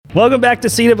Welcome back to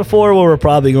Seen It Before, where we're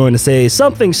probably going to say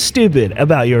something stupid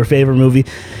about your favorite movie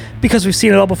because we've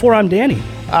seen it all before. I'm Danny.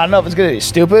 I don't know if it's going to be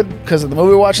stupid because of the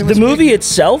movie we're watching this The movie week.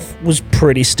 itself was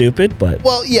pretty stupid, but...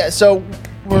 Well, yeah, so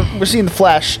we're seeing The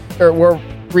Flash, or we're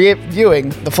reviewing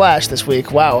The Flash this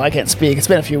week. Wow, I can't speak. It's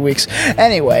been a few weeks.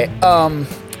 Anyway,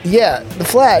 yeah, The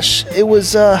Flash, it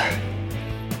was... All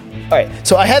right,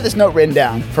 so I had this note written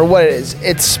down for what it is.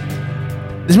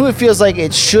 This movie feels like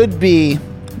it should be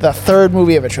the third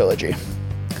movie of a trilogy.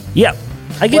 Yeah,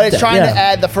 I get But it's that, trying yeah. to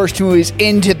add the first two movies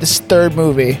into this third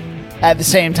movie at the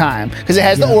same time. Because it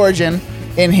has the origin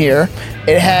in here.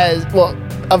 It has, well,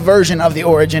 a version of the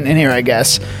origin in here, I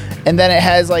guess. And then it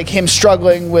has, like, him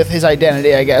struggling with his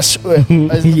identity, I guess, as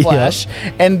the Flash.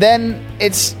 And then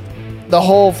it's the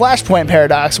whole Flashpoint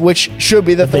paradox, which should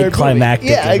be the third Big climactic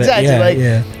movie. Yeah, of it. exactly.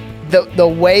 Yeah. The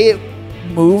way it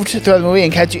moved throughout the movie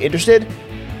and kept you interested,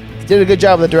 did a good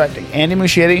job with the directing. Andy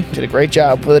Muschietti did a great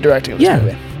job with the directing of this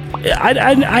movie.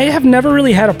 I have never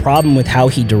really had a problem with how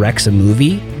he directs a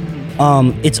movie.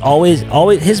 It's always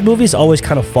his movies always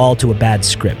kind of fall to a bad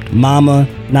script. Mama,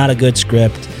 not a good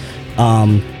script.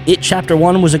 It Chapter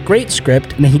 1 was a great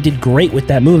script, and he did great with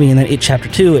that movie. And then It Chapter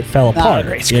 2, it fell apart. Not a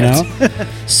great script. You know.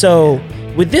 So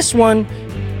with this one,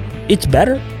 it's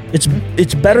better. It's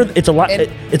better. It's a lot.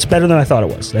 It's better than I thought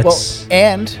it was. That's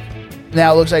and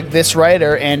now it looks like this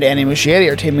writer and Andy Muschietti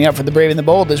are teaming up for The Brave and the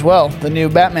Bold as well, the new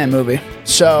Batman movie.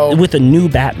 So with a new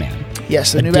Batman.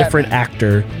 Yes, a new different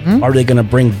Batman. actor. Are they going to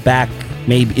bring back?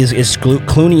 Maybe is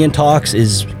Clooney in talks?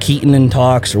 Is Keaton in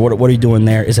talks? Or what are you doing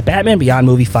there? Is a Batman Beyond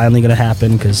movie finally going to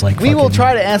happen? Because we will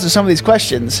try to answer some of these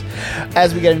questions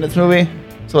as we get into this movie.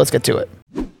 So let's get to it.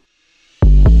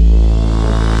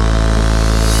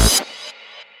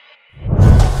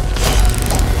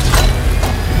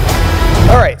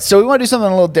 All right, so we want to do something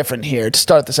a little different here to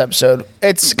start this episode.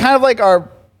 It's kind of like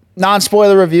our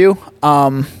non-spoiler review,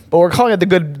 but we're calling it the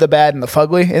good, the bad, and the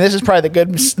fugly. And this is probably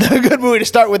the good movie to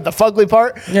start with, the fugly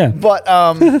part. Yeah. But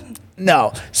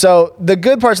no. So the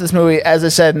good parts of this movie, as I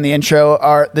said in the intro,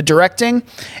 are the directing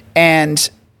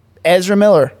and Ezra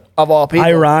Miller of all people.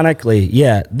 Ironically,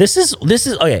 yeah. This is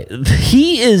okay.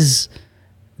 He is.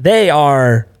 They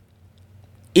are.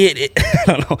 I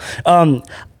don't know.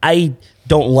 I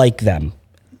don't like them.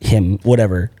 Him,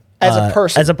 whatever. As a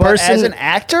person, as an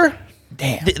actor.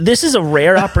 Damn. This is a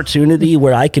rare opportunity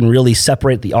where I can really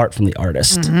separate the art from the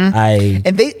artist.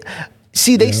 And they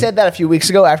said that a few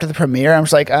weeks ago after the premiere. I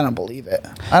was like, I don't believe it.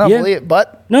 I don't believe it.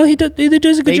 But no, he did a good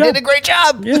job. They did a great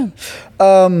job.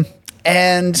 Yeah.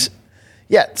 And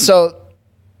yeah, so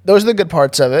those are the good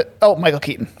parts of it. Oh, Michael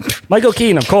Keaton. Michael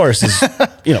Keaton, of course, is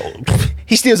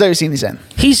he steals every scene he's in.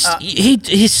 He's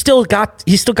still got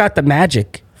the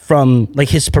magic from like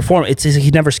his performance.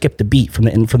 He never skipped a beat from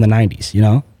the 90s. You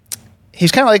know.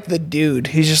 He's kind of like the dude.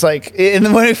 He's just like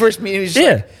when we first meet him, he's just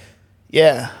like,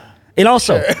 yeah. And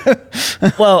also,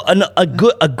 well,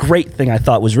 a great thing I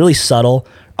thought was really subtle.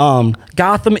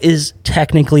 Gotham is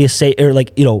technically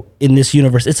in this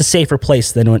universe, it's a safer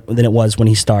place than it was when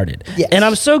he started. Yes. And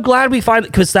I'm so glad we find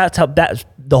it, because that's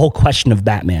the whole question of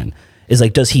Batman is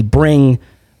like, does he bring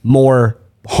more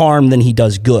harm than he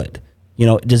does good? You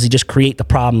know, does he just create the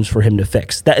problems for him to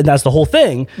fix? And that's the whole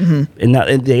thing. And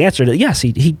the answer to yes,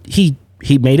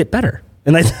 he made it better,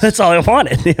 and that's all I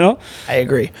wanted. You know, I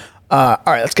agree. All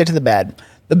right, let's get to the bad.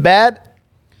 The bad,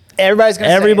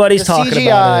 everybody's talking CGI,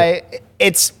 about it.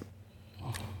 It's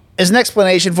an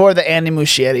explanation for it that Andy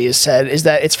Muschietti has said is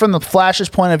that it's from the Flash's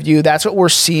point of view. That's what we're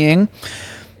seeing.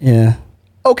 Yeah.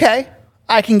 Okay,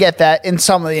 I can get that in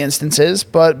some of the instances,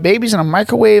 but babies in a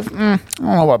microwave, I don't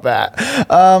know about that.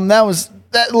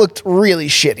 That looked really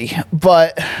shitty,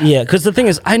 but yeah, because the thing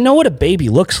is, I know what a baby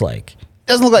looks like.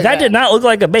 Doesn't look like that. That did not look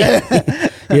like a baby,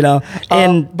 you know.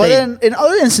 Then in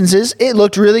other instances, it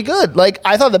looked really good. Like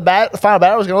I thought the final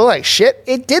battle was going to look like shit.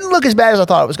 It didn't look as bad as I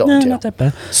thought it was going to. Not that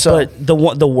bad. So, but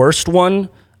the worst one,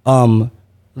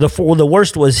 the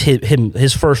worst was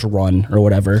his first run or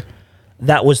whatever.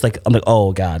 That was like, I'm like,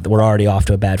 oh god, we're already off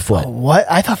to a bad foot. What?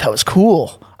 I thought that was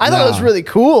cool. I thought it was really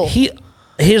cool.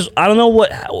 I don't know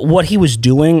what he was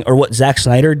doing or what Zack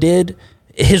Snyder did.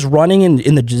 His running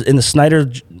in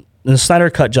the Snyder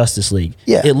Cut Justice League,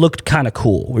 it looked kind of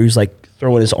cool. Where he was like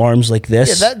throwing his arms like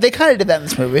this. Yeah, they kind of did that in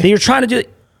this movie. They were trying to do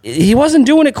it. He wasn't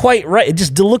doing it quite right. It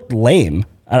just looked lame.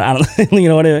 I don't, you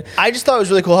know what I mean? I just thought it was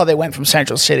really cool how they went from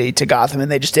Central City to Gotham, and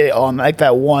they just did it on like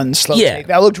that one slow take.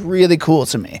 That looked really cool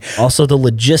to me. Also, the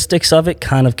logistics of it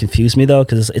kind of confused me though,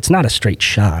 because it's not a straight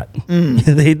shot.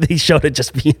 They showed it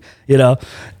just be,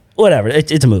 whatever.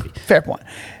 It's a movie. Fair point.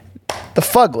 The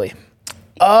fugly.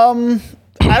 I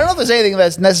I don't know if there's anything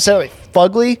that's necessarily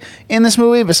fugly in this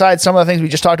movie besides some of the things we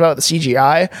just talked about with the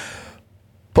CGI.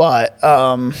 But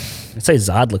I'd say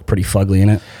Zod looked pretty fugly in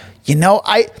it. you know,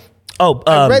 I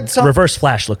read some. Reverse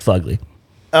Flash looked fugly.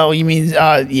 Oh, you mean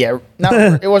yeah?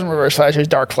 Not it wasn't Reverse Flash. It was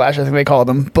Dark Flash. I think they called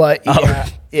him. But yeah,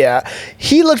 yeah,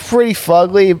 he looked pretty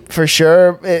fugly for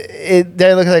sure.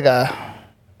 They look like a.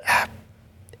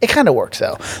 It kind of works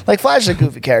though. Like Flash is a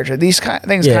goofy character. These kind of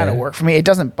things kind of work for me. It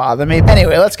doesn't bother me.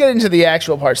 Anyway, let's get into the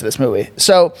actual parts of this movie.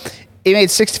 So, it made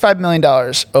 $65 million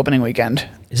opening weekend.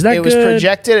 Is that It was good?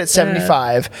 projected at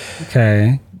 75,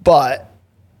 Okay. but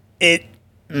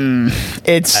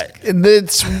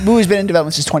this movie's been in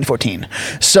development since 2014.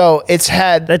 So it's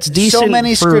had That's so decent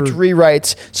many for- script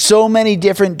rewrites, so many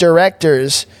different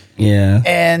directors, Yeah.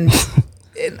 and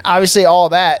obviously all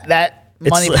that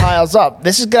money It's- piles up.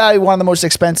 This is got to be one of the most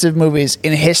expensive movies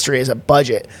in history as a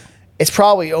budget. It's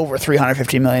probably over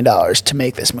 $350 million to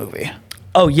make this movie.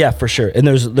 Oh yeah, for sure. And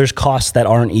there's costs that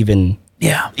aren't even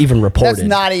reported. That's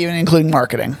not even including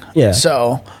marketing. Yeah.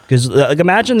 So Because like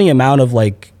imagine the amount of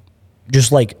like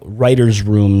just like writers'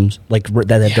 rooms like that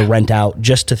they have to rent out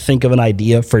just to think of an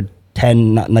idea for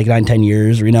 9-10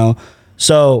 years, you know.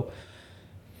 So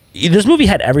this movie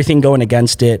had everything going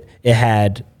against it. It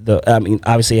had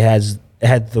obviously it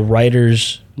had the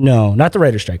writers. No, not the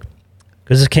writers' strike,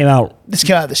 because this came out. this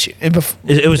came out this year.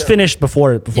 It was finished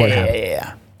before it happened.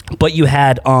 Yeah. But you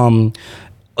had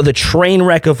the train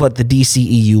wreck of what the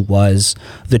DCEU was,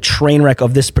 the train wreck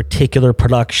of this particular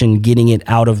production, getting it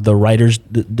out of the writers,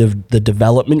 the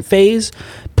development phase,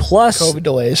 plus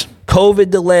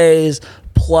COVID delays.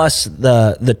 plus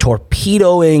the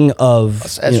torpedoing of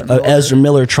Ezra Ezra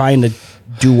Miller trying to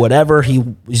do whatever he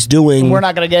was doing. We're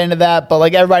not going to get into that, but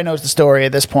like everybody knows the story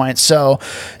at this point. So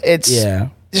it's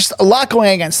just a lot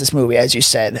going against this movie, as you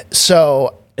said.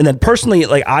 So, and then personally,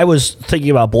 like I was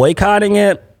thinking about boycotting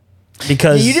it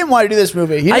because you didn't want to do this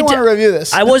movie. You didn't want to review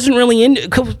this. I wasn't really into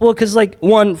because like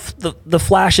one, the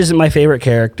Flash isn't my favorite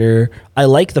character. I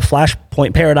like the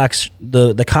Flashpoint Paradox,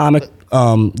 the comic,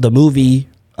 the movie.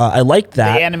 I liked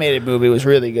that. The animated movie was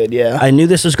really good. Yeah, I knew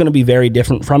this was going to be very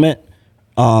different from it.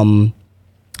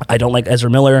 I don't like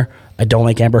Ezra Miller. I don't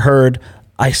like Amber Heard.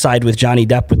 I side with Johnny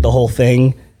Depp with the whole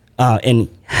thing, and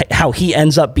how he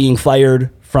ends up being fired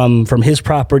from his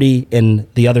property and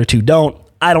the other two don't.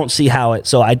 I don't see how it.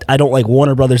 So I don't like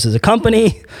Warner Brothers as a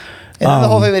company. And then the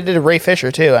whole thing they did to Ray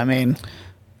Fisher too. I mean,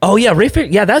 oh yeah, Ray Fisher.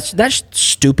 Yeah, that's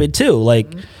stupid too. Like,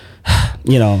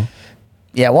 you know.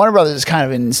 yeah, Warner Brothers is kind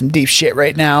of in some deep shit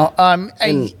right now.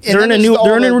 They're in a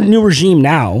new regime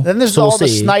now. Then there's so all the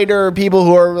Snyder people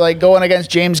who are like going against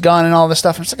James Gunn and all this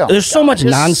stuff. I'm just like, oh there's so much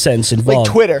nonsense involved.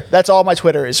 Like Twitter. That's all my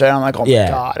Twitter is. And I'm like, oh my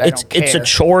god, it's a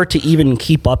chore to even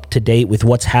keep up to date with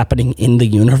what's happening in the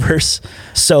universe.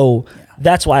 So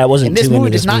that's why I wasn't. And this too movie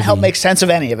into does not help make sense of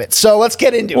any of it. So let's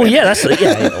get into it. Well, yeah,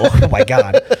 oh my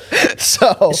god.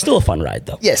 So It's still a fun ride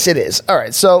though. yes, it is. All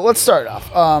right, so let's start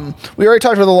off. We already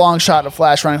talked about the long shot of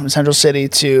Flash running from Central City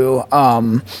to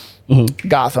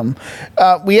Gotham.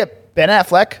 We have Ben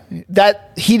Affleck.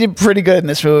 That he did pretty good in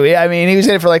this movie. I mean, he was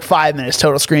in it for like 5 minutes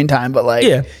total screen time, but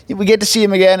like we get to see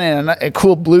him again in a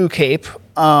cool blue cape.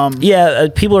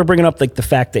 People are bringing up like the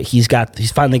fact that he's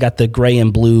finally got the gray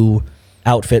and blue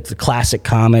outfit, the classic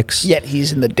comics. Yet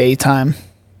he's in the daytime.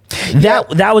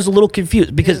 That was a little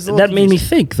confused because that made me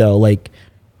think though, like,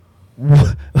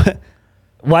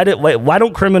 why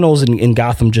don't criminals in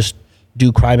Gotham just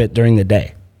do crime during the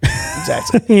day?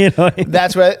 Exactly. You know,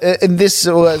 that's what. And this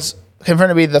was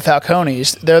confirmed to be the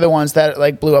Falcones. They're the ones that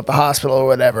like blew up the hospital or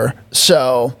whatever.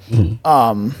 So,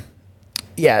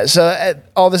 yeah. So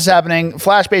all this is happening.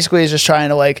 Flash basically is just trying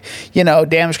to like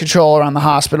damage control around the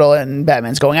hospital, and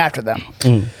Batman's going after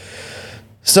them.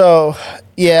 So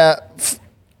yeah.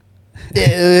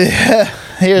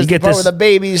 Here's the part where the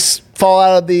babies fall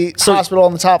out of the hospital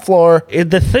on the top floor.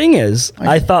 The thing is,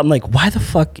 I thought, I'm like, why the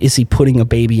fuck is he putting a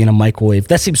baby in a microwave?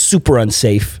 That seems super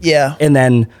unsafe. Yeah. And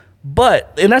then,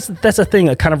 that's a thing,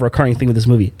 a kind of recurring thing with this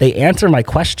movie. They answer my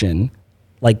question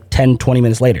like 10, 20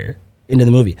 minutes later into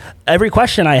the movie. Every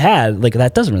question I had, like,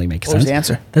 that doesn't really make sense. What was the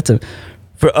answer? That's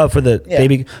for the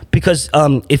baby, because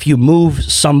if you move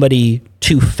somebody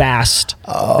too fast,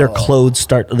 their clothes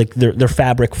start like their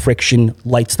fabric friction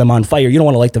lights them on fire. You don't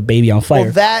want to light the baby on fire.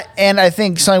 Well, that, and I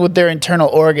think something with their internal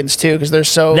organs too, because they're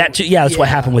so that's what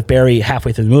happened with Barry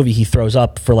halfway through the movie. He throws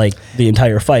up for like the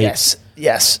entire fight.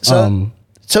 Yes. So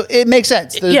it makes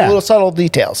sense. There's little subtle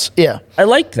details. Yeah, I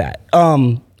liked that.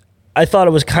 I thought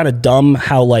it was kind of dumb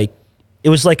how like it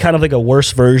was like kind of like a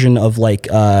worse version of like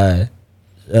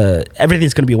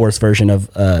everything's going to be a worse version of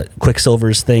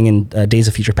Quicksilver's thing in Days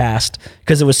of Future Past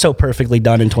because it was so perfectly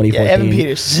done in 2014. Yeah, Evan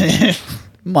Peters.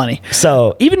 Money.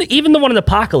 So even the one in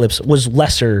Apocalypse was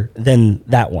lesser than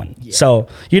that one. Yeah. So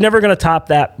you're never going to top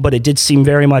that, but it did seem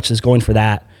very much as going for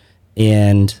that.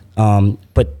 And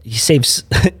but he saves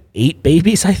 8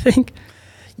 babies, I think.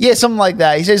 Yeah, something like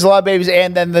that. He saves a lot of babies,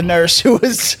 and then the nurse who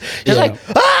was just like,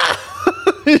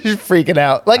 just freaking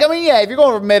out. Like, I mean, yeah, if you're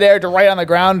going from midair to right on the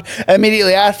ground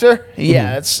immediately after,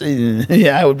 that's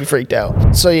I would be freaked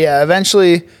out. So yeah,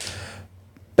 eventually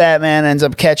Batman ends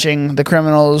up catching the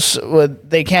criminals.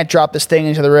 They can't drop this thing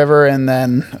into the river, and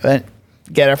then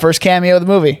get our first cameo of the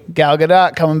movie. Gal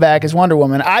Gadot coming back as Wonder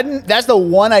Woman. That's the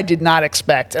one I did not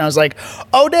expect, and I was like,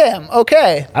 "Oh damn,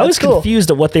 okay." I was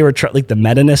confused at what they were like the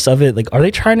meta-ness of it. Like, are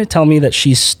they trying to tell me that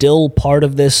she's still part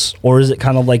of this, or is it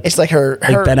kind of like it's like her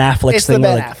Ben Affleck's thing?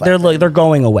 They're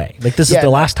going away. Like this is the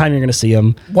last time you're going to see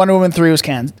them. Wonder Woman 3 was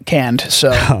canned.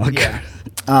 So yeah.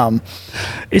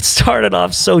 It started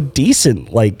off so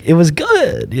decent, like it was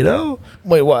good, you know.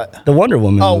 Wait, what? The Wonder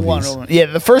Woman. Oh, movies. Wonder Woman. Yeah,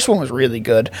 the first one was really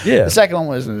good. Yeah, the second one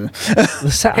was.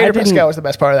 Pedro Pascal was the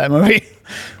best part of that movie.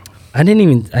 I didn't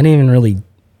even really.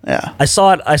 Yeah, I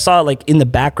saw it like in the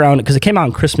background because it came out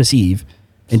on Christmas Eve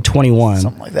in 21,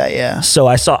 something like that. Yeah. So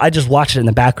I just watched it in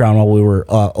the background while we were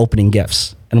opening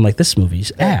gifts, and I'm like, this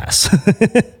movie's ass.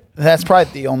 That's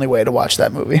probably the only way to watch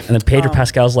that movie. And then Pedro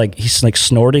Pascal's like, he's like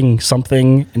snorting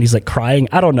something and he's like crying.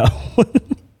 I don't know.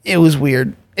 It was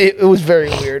weird. It was very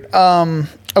weird.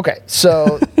 Okay,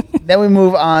 so then we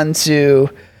move on to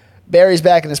Barry's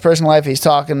back in his personal life. He's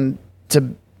talking to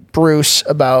Bruce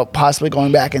about possibly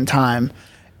going back in time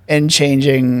and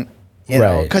changing, you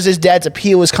know, because his dad's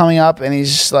appeal was coming up and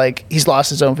he's like, he's lost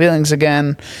his own feelings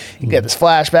again. You get this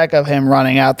flashback of him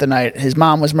running out the night his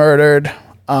mom was murdered.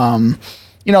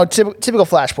 You know, typical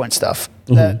Flashpoint stuff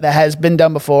that has been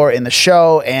done before in the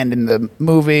show and in the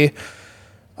movie.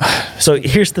 So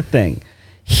here's the thing.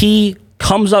 He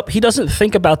doesn't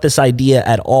think about this idea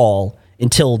at all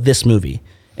until this movie,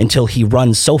 until he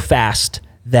runs so fast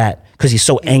because he's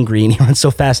so angry and he runs so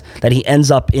fast that he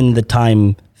ends up in the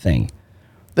time thing.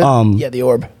 The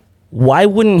orb. Why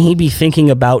wouldn't he be thinking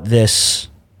about this?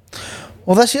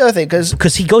 Well, that's the other thing,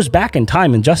 because he goes back in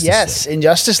time in Justice League. Yes, in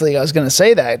Justice League, I was going to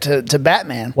say that to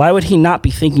Batman. Why would he not be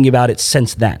thinking about it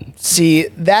since then? See,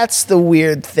 that's the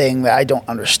weird thing that I don't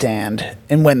understand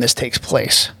and when this takes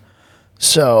place.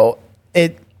 So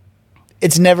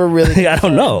it's never really... I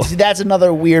don't know. That's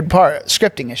another weird part,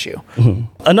 scripting issue. Mm-hmm.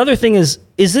 Another thing is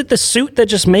it the suit that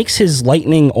just makes his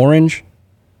lightning orange?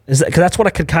 Because that's what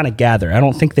I could kind of gather. I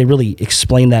don't think they really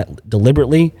explain that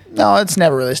deliberately. No, it's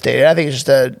never really stated. I think it's just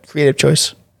a creative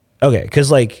choice. Okay,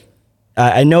 because like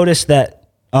I noticed that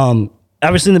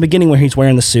obviously in the beginning when he's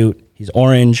wearing the suit, he's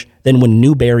orange. Then when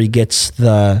Newberry gets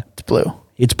it's blue.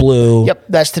 It's blue. Yep,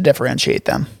 that's to differentiate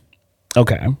them.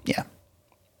 Okay. Yeah.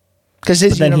 Because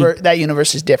that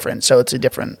universe is different, so it's a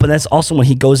different. But that's also when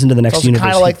he goes into the next universe.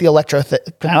 Kind of like the Electro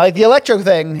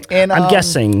thing in. I'm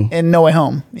guessing in No Way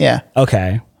Home. Yeah.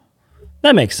 Okay.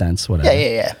 That makes sense. Whatever.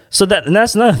 Yeah. So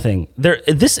that's another thing.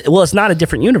 It's not a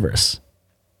different universe.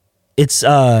 It's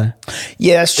yeah,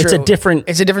 that's true. It's a different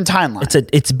timeline.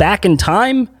 It's back in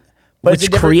time,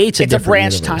 which creates a different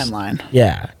branch universe. timeline.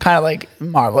 Yeah, kind of like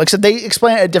Marvel, except they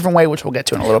explain it a different way, which we'll get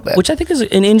to in a little bit. Which I think is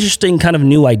an interesting kind of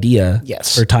new idea.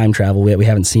 Yes. For time travel we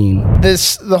haven't seen.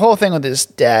 The whole thing with his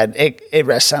dad, it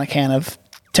rests on a can of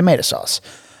tomato sauce.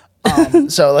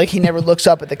 So like he never looks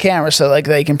up at the camera, so like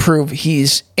they can prove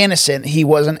he's innocent. He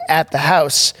wasn't at the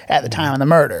house at the time of the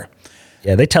murder.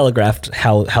 Yeah, they telegraphed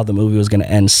how the movie was going to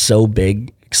end so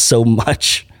big, so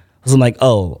much. I was like,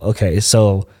 oh, okay,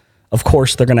 so of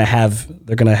course they're gonna have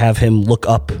him look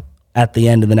up at the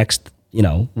end of the next,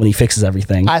 when he fixes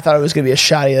everything. I thought it was gonna be a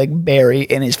shoddy like Barry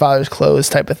in his father's clothes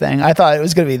type of thing. I thought it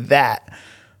was gonna be that.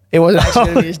 It wasn't actually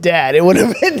gonna be his dad. It would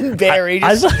have been Barry in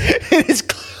his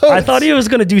clothes. I thought he was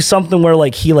gonna do something where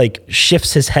like he like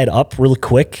shifts his head up real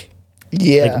quick.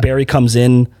 Yeah. Like Barry comes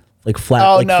in like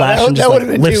flash and just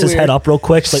like, lifts his head up real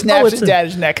quick. Like, snaps his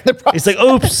dad's neck in the process. He's like,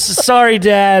 oops, sorry,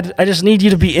 Dad. I just need you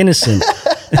to be innocent.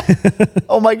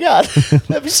 Oh my God.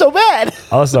 That'd be so bad.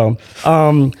 Also,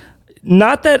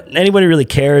 not that anybody really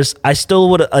cares. I still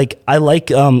would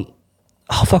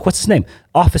what's his name?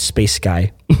 Office Space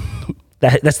guy.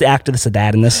 That's the actor that's the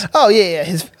dad in this. Oh yeah.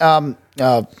 His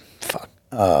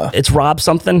it's Rob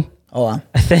something. Hold on.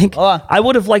 I think. Hold on. I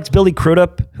would have liked Billy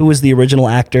Crudup, who was the original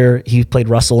actor. He played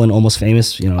Russell in Almost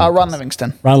Famous. Ron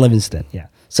Livingston. Ron Livingston, yeah.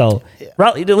 So,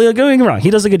 don't get me wrong,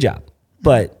 he does a good job.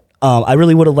 But I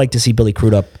really would have liked to see Billy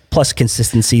Crudup plus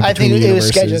consistency I between think the it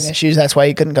was universes. scheduling issues. That's why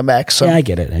he couldn't come back. So Yeah, I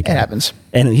get it. It happens.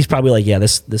 And he's probably like, yeah,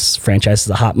 this franchise is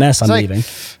a hot mess. I'm like- leaving.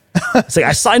 It's like,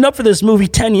 I signed up for this movie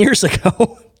 10 years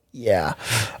ago. Yeah.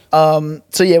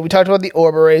 So yeah, we talked about the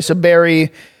orb array. So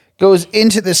Barry goes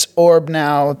into this orb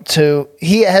now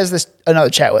he has another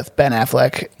chat with Ben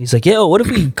Affleck. He's like, yo, what if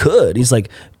we could? He's like,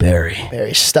 Barry,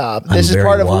 Barry, stop. This is very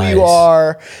part of who you wise.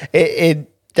 are. It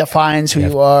defines who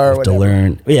you are. have to Whatever.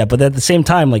 learn. Yeah, but at the same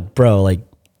time, like, bro, like,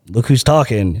 look who's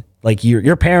talking. Like,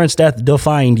 your parents' death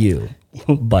defined you,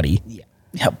 buddy.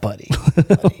 Yeah, buddy.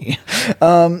 buddy.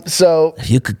 So If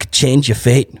you could change your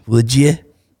fate, would you?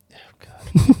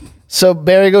 So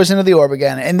Barry goes into the orb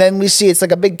again, and then we see it's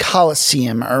like a big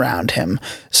coliseum around him.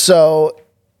 So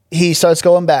he starts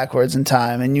going backwards in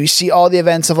time, and you see all the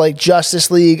events of like Justice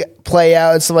League play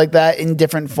out and stuff like that in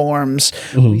different forms.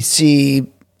 We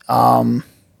see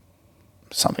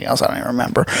something else I don't even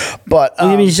remember, but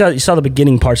I mean, you saw the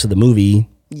beginning parts of the movie.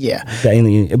 yeah,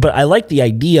 But I like the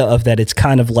idea of that. It's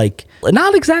kind of like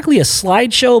not exactly a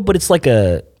slideshow, but it's like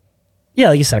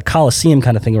like you said, a Coliseum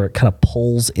kind of thing where it kind of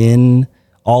pulls in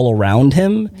all around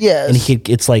him. Yes. And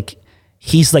it's like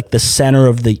he's like the center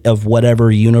of whatever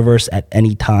universe at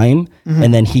any time,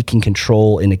 and then he can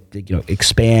control and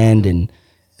expand and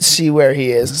see where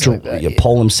he is and stuff like that.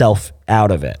 pull himself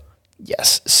out of it.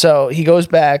 Yes. So he goes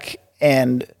back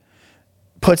and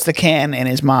puts the can in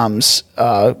his mom's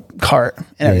cart and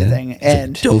everything,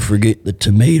 and Don't forget the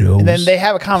tomatoes. then they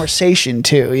have a conversation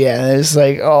too. Yeah, and it's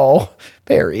like, oh,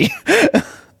 Barry.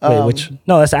 Wait, which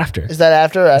no, that's after. Is that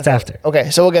after? That's after.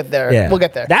 Okay, so we'll get there. Yeah, We'll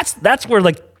get there. That's where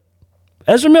like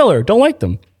Ezra Miller, don't like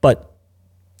them, but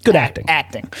good acting.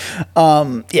 Acting.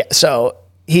 Yeah, so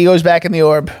he goes back in the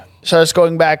orb, starts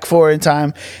going back forward in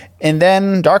time, and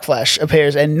then Dark Flash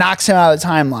appears and knocks him out of the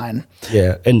timeline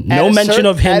Yeah, and At no a mention certain-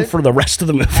 of him at- for the rest of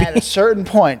the movie. at a certain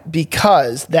point,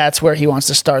 because that's where he wants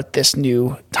to start this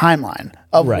new timeline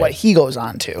of Right. what he goes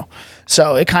on to.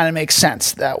 So it kind of makes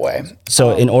sense that way.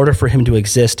 So in order for him to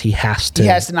exist, he has to. He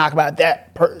has to knock him out at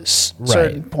that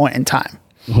certain point in time.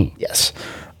 Yes.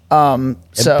 So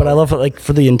But I love it, like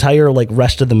for the entire like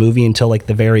rest of the movie until like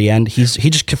the very end, he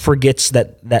just forgets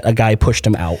that a guy pushed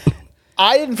him out.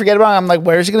 I didn't forget about him. I'm like,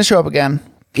 where is he going to show up again?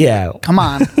 Yeah, Come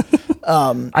on.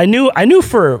 I knew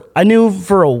for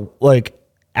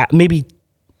maybe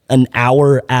an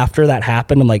hour after that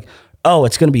happened. I'm like, oh,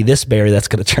 it's gonna be this Barry that's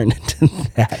gonna turn into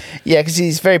that. Yeah, because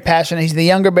he's very passionate. He's the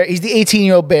younger Barry. He's the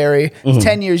 18-year-old Barry. He's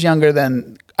 10 years younger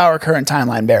than our current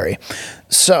timeline Barry.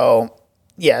 So,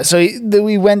 yeah. So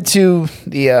we went to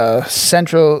the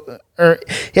central, or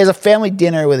he has a family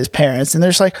dinner with his parents, and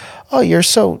they're just like, "Oh, you're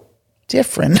so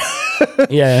different."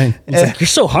 Yeah, it's like you're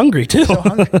so hungry too.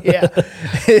 Yeah,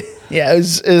 yeah. It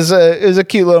was a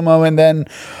cute little moment. Then,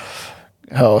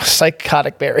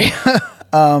 psychotic Barry,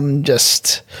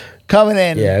 just coming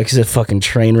in. Yeah, because it's a fucking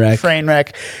train wreck. Train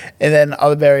wreck, and then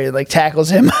other Barry like tackles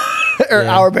him, or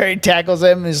our Barry tackles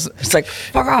him. It's like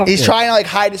fuck off. He's trying to like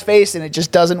hide his face, and it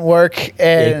just doesn't work.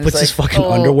 And He puts it's his like, fucking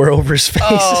underwear over his face.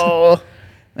 Oh,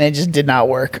 and it just did not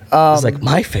work. It's like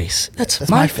my face. That's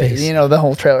my face. You know, the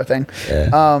whole trailer thing.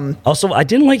 Also, I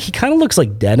didn't like. He kind of looks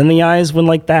like dead in the eyes when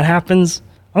like that happens.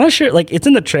 I'm not sure. Like it's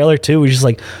in the trailer too. We're just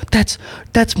like, that's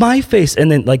my face,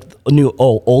 and then like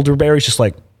older Barry's just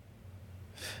like,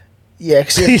 Yeah,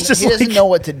 because He's just he doesn't like- know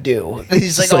what to do.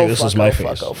 He's like, just like, oh, this fuck, is my oh,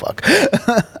 face. fuck,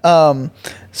 oh, fuck.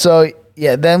 So,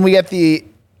 yeah, then we get the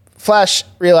Flash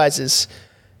realizes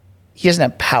he doesn't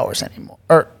have powers anymore.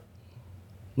 Or,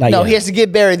 not no, yet. he has to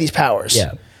give Barry these powers.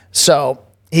 Yeah. So,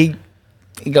 he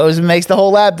goes and makes the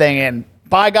whole lab thing, and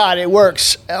by God, it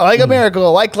works. Like a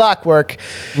miracle, like clockwork.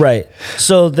 Right.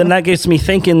 So then that gets me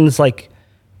thinking. It's like,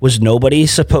 was nobody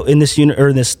supposed in this unit or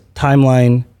in this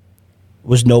timeline?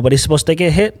 Was nobody supposed to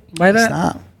get hit by that? It's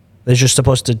not. They're just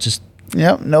supposed to just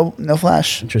Yep, no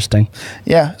Flash. interesting.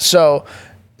 Yeah, so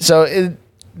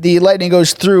the lightning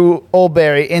goes through old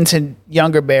Barry into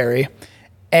younger Barry,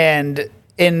 and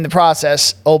in the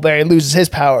process, old Barry loses his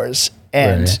powers,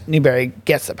 and Right. new Barry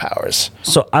gets the powers.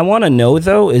 So I want to know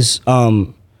though is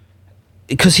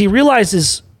because he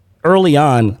realizes early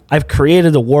on I've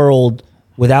created a world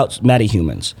without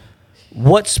metahumans.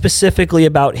 What specifically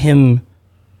about him?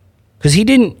 Because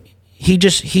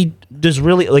he does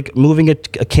really like moving a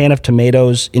can of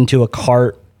tomatoes into a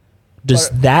cart. Does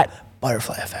that?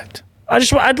 Butterfly effect.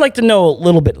 I'd like to know a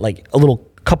little bit, like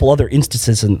couple other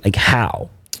instances and like how.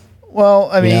 Well,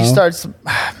 I mean, You he know? starts.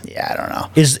 Yeah, I don't know.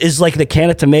 Is like the can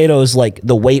of tomatoes like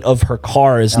the weight of her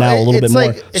car is now a little bit it's more,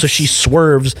 like- so it's- she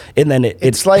swerves and then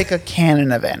It's like a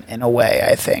canon event in a way,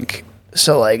 I think.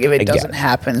 So, like, if it guess. doesn't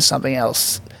happen, something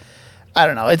else. I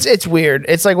don't know. It's weird.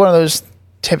 It's like one of those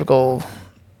typical.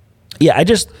 Yeah,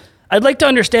 I'd like to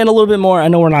understand a little bit more. I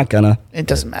know we're not gonna. It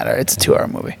doesn't matter. It's a 2-hour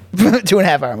movie,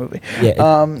 2.5-hour movie.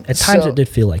 Yeah. At times it did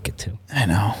feel like it too. I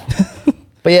know.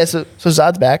 But yeah, so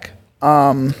Zod's back.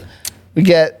 We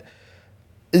get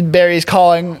Barry's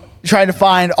calling, trying to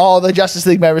find all the Justice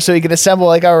League members so he can assemble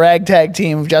like a ragtag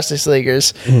team of Justice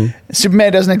Leaguers.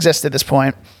 Superman doesn't exist at this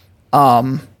point.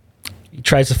 He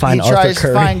tries to find He Arthur tries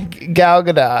Curry. to find Gal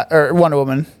Gadot, or Wonder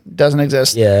Woman. Doesn't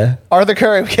exist. Yeah. Arthur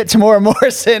Curry, we get Tamora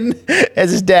Morrison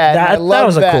as his dad. That- I love that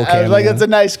was a cool I was like, cameo. that's a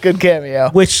nice, good cameo.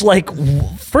 Which, like,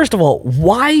 first of all,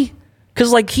 why?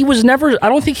 Because, like, he was never, I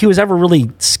don't think he was ever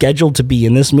really scheduled to be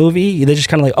in this movie. They just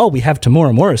kind of like, oh, we have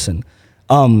Tamora Morrison.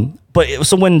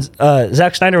 So when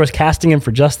Zack Snyder was casting him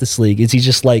for Justice League, is he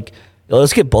just like,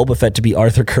 let's get Boba Fett to be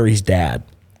Arthur Curry's dad?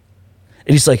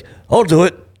 And he's like, I'll do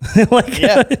it. Like,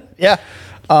 Yeah.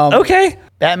 okay.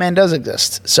 Batman does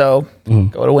exist. So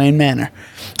go to Wayne Manor.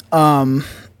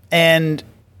 And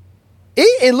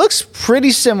it looks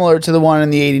pretty similar to the one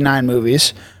in the 89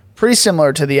 movies. Pretty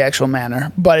similar to the actual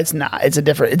manor, but it's not. It's a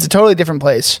totally different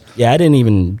place. Yeah, I didn't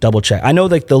even double check. I know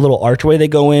like the little archway they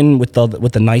go in with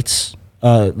the knights,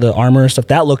 the armor and stuff.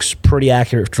 That looks pretty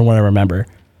accurate from what I remember.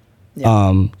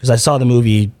 Because I saw the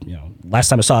movie, last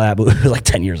time I saw that movie was like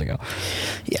 10 years ago.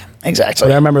 Yeah, exactly.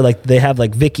 But I remember like they have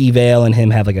like Vicky Vale and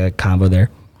him have like a combo there.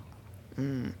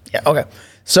 Yeah, okay.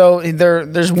 So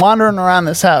there's wandering around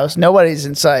this house. Nobody's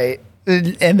in sight.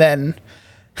 And then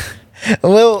a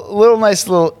little nice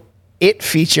little it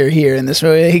feature here in this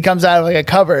movie. He comes out of like a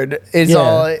cupboard. It's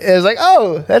like,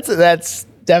 oh, that's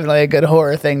definitely a good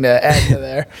horror thing to add to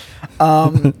there.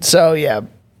 So yeah,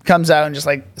 comes out and just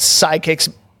like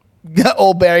sidekicks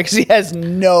old Barry because he has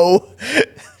no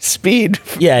speed.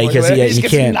 Yeah, because he he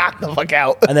gets can't knock the fuck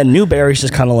out. And then New Barry's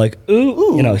just kind of like,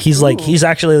 ooh, he's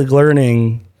actually like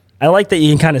learning. I like that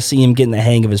you can kind of see him getting the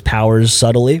hang of his powers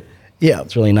subtly. Yeah,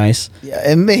 it's really nice. Yeah,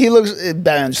 and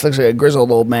Batman just looks like a grizzled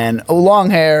old man.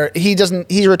 Long hair. He's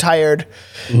retired.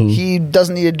 He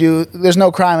doesn't need to do. There's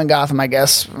no crime in Gotham, I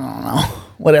guess. I don't know.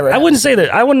 Whatever. I wouldn't say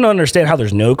that. I wouldn't understand how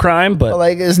there's no crime, but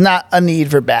like, there's not a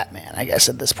need for Batman, I guess,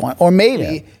 at this point. Or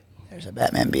maybe there's a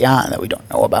Batman Beyond that we don't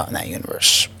know about in that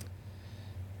universe.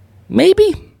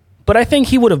 Maybe, but I think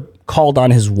he would have called on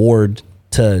his ward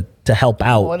to help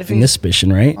out in this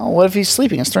mission, right? Oh, what if he's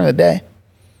sleeping? It's during the day.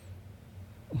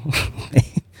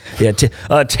 Yeah,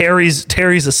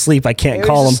 Terry's asleep. I can't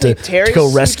call him to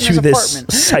go rescue this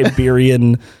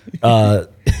Siberian,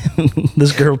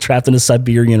 this girl trapped in a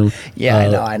Siberian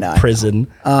I know. prison.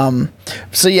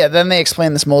 So yeah, then they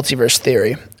explain this multiverse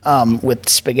theory with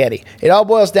spaghetti. It all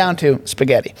boils down to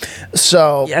spaghetti.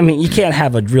 So I mean, you can't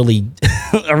have a really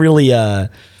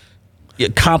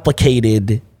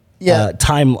complicated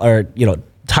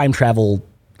time travel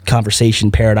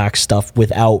conversation paradox stuff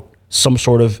without some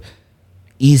sort of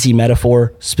easy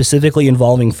metaphor specifically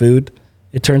involving food,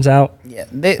 it turns out. Yeah.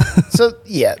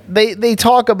 They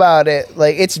talk about it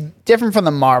like it's different from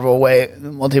the Marvel way the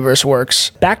multiverse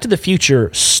works. Back to the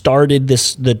Future started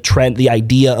the trend, the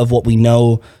idea of what we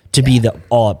know to be the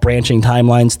branching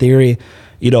timelines theory.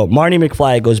 Marty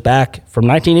McFly goes back from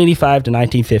 1985 to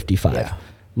 1955,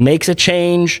 makes a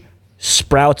change,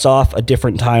 sprouts off a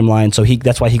different timeline. So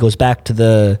that's why he goes back to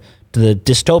the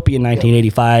dystopian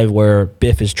 1985 where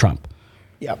Biff is Trump.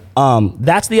 Yep.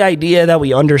 That's the idea that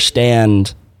we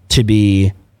understand to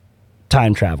be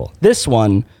time travel. This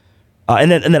one,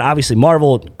 and then obviously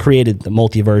Marvel created the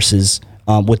multiverses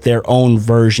with their own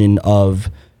version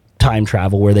of time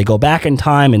travel, where they go back in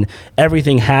time and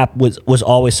everything was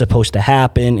always supposed to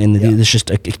happen, and there's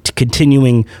just a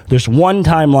continuing. There's one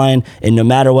timeline, and no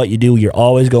matter what you do, you're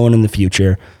always going in the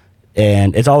future,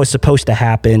 and it's always supposed to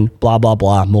happen. Blah blah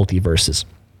blah. Multiverses.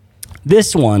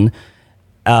 This one.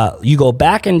 You go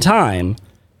back in time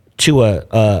to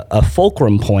a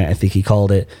fulcrum point, I think he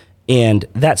called it, and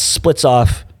that splits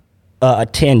off a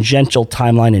tangential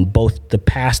timeline in both the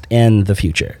past and the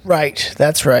future. Right,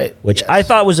 that's right. Which I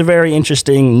thought was a very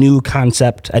interesting new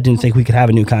concept. I didn't think we could have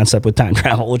a new concept with time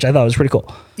travel, which I thought was pretty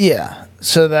cool. Yeah,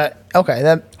 so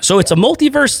So it's a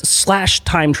multiverse /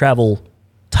 time travel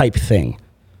type thing,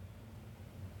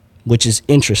 which is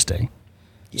interesting.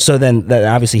 Yeah. So then,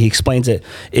 obviously, he explains it.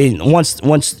 Once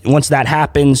that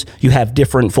happens, you have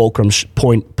different fulcrum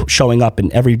showing up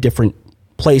in every different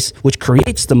place, which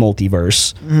creates the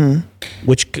multiverse.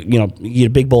 Which you get a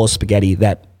big bowl of spaghetti.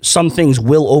 That some things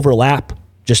will overlap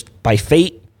just by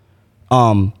fate.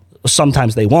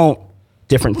 Sometimes they won't.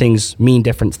 Different things mean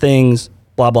different things.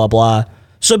 Blah blah blah.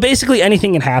 So basically,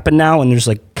 anything can happen now, and there's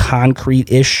like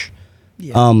concrete-ish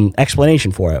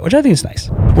explanation for it, which I think is nice.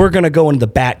 We're gonna go into the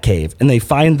Bat Cave, and they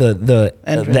find the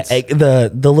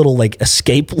little like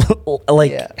escape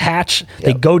hatch. Yep.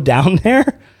 They go down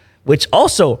there, which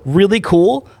also really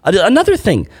cool. Another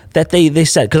thing that they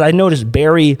said, because I noticed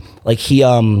Barry, like he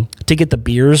to get the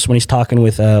beers when he's talking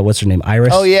with what's her name,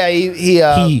 Iris. Oh yeah,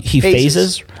 he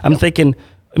phases. I'm thinking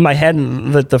in my head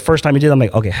that the first time he did, I'm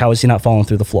like, okay, how is he not falling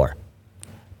through the floor?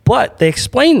 But they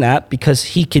explain that because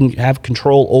he can have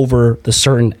control over the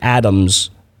certain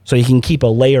atoms, so he can keep a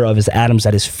layer of his atoms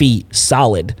at his feet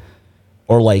solid,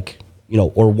 or like, you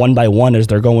know, or one by one as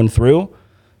they're going through,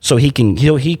 so he can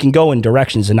go in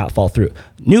directions and not fall through.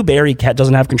 New Barry Cat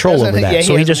doesn't have control over that,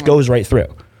 so he just goes right through.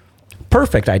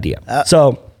 Perfect idea.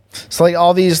 So like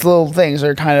all these little things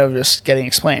are kind of just getting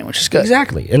explained, which is good.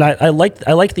 Exactly, and I like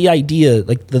the idea,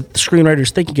 like the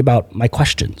screenwriters thinking about my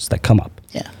questions that come up.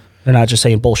 Yeah. They're not just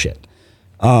saying bullshit.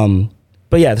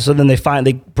 But yeah, so then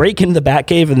they break into the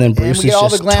Batcave, and then Bruce is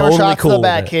just totally cool. We get all the glamour shots of the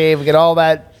Batcave. We get all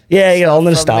that. Yeah, you get all the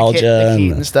nostalgia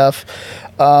and stuff.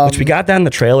 Which we got that in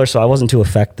the trailer, so I wasn't too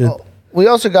affected. We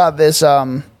also got this.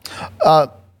 Young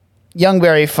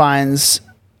Barry finds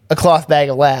a cloth bag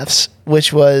of laughs,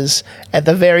 which was at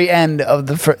the very end of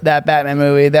that Batman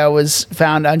movie that was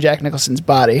found on Jack Nicholson's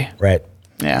body. Right.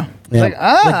 Yeah. It's like,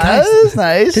 guys, that's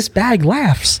nice. This bag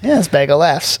laughs. Yeah, this bag of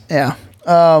laughs. Yeah.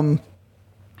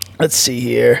 Let's see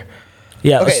here.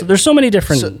 Yeah, okay. So there's so many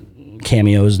different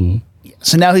cameos.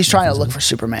 So now he's trying to look for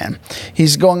Superman.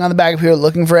 He's going on the back of here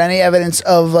looking for any evidence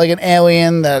of like an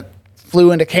alien that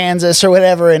flew into Kansas or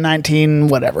whatever in 19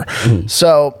 whatever. Mm-hmm.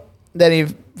 So then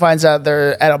he finds out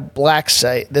they're at a black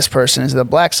site. This person is at a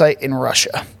black site in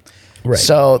Russia. Right.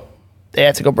 So they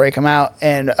have to go break him out,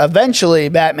 and eventually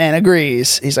Batman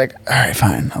agrees. He's like, all right,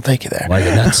 fine, I'll take you there. Why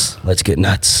get nuts? Let's get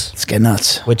nuts. Let's get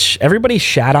nuts. Which everybody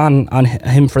shat on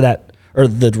him for that, or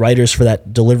the writers for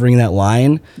that, delivering that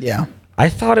line. Yeah. I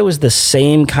thought it was the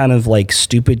same kind of like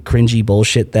stupid, cringy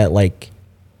bullshit that like,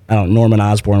 I don't know, Norman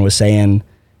Osborn was saying.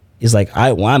 He's like,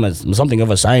 I'm something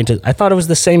of a scientist. I thought it was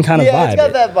the same kind of vibe. Yeah, it's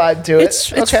got that vibe to it.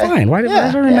 It's fine. Why are we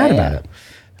mad about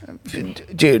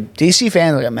it? Dude, DC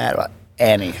fans get mad about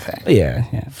anything. Yeah.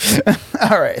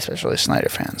 All right, especially Snyder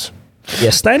fans.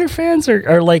 Yeah, Snyder fans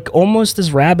are like almost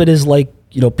as rabid as like,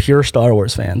 you know, pure Star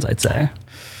Wars fans, I'd say.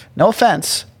 No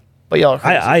offense, but y'all are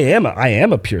crazy. I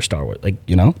am a pure Star Wars, like,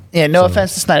 you know? Yeah, no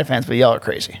offense to Snyder fans, but y'all are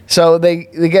crazy. So they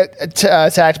get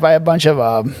attacked by a bunch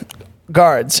of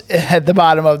guards at the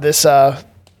bottom of this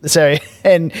area,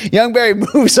 and young Barry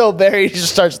moves so Barry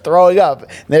just starts throwing up.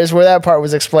 And there's where that part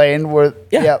was explained.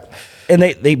 Yep. And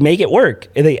they make it work,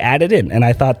 and they add it in, and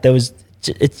I thought that was,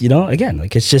 it's, you know, again,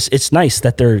 like it's nice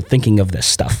that they're thinking of this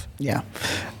stuff. Yeah.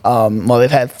 Well,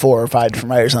 they've had 4 or 5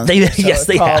 different writers on this. Yes,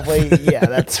 they probably, have. Yeah,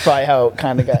 that's probably how it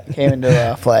kind of came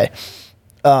into play.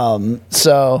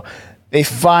 So they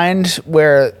find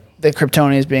where the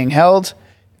Kryptonian is being held.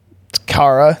 It's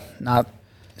Kara, not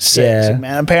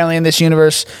Superman. Apparently, in this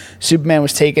universe, Superman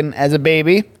was taken as a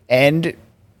baby, and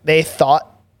they thought,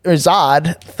 or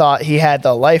Zod thought, he had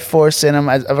the life force in him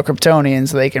of a Kryptonian,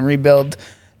 so they can rebuild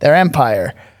their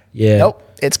empire. Yeah. Nope,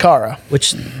 it's Kara.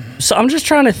 So I'm just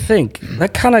trying to think.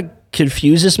 That kind of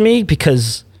confuses me,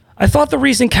 because I thought the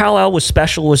reason Kal-El was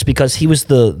special was because he was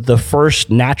the first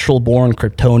natural-born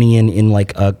Kryptonian in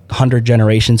like 100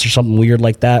 generations or something weird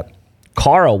like that.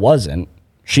 Kara wasn't.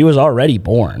 She was already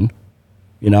born.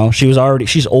 You know, she's older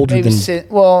than it's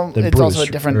Bruce, also a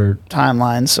different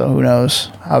timeline, so who knows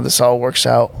how this all works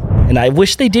out. And I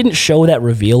wish they didn't show that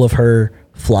reveal of her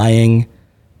flying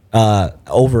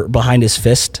over behind his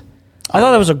fist. I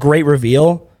thought that was a great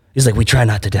reveal. He's like, we try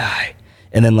not to die.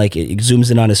 And then like it zooms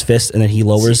in on his fist, and then he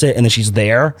lowers it, and then she's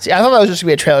there. See, I thought that was just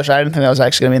going to be a trailer shot. I didn't think that was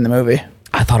actually going to be in the movie.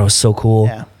 I thought it was so cool.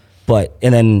 Yeah.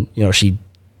 And then, you know, she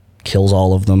kills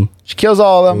all of them. She kills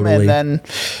all of them, totally. And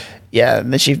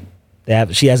then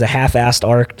she has a half-assed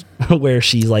arc where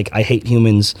she's like, I hate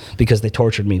humans because they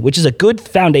tortured me, which is a good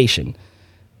foundation.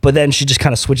 But then she just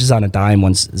kind of switches on a dime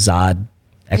once Zod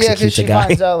executes a guy. Yeah, she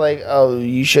finds out like, oh,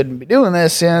 you shouldn't be doing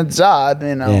this, and it's Zod,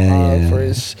 you know, for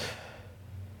his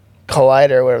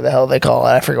collider, whatever the hell they call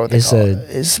it. I forget what they call it.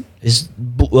 His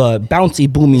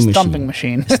bouncy booming machine. Thumping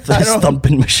machine.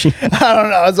 Thumping machine. I don't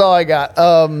know. That's all I got.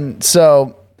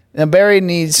 So now old Barry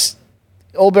needs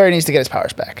to get his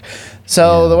powers back.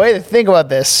 So the way to think about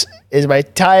this is by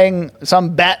tying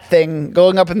some bat thing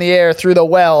going up in the air through the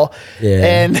well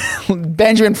and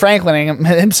Benjamin Franklining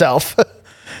himself.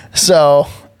 So,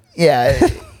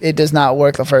 it does not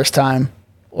work the first time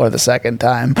or the second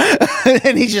time.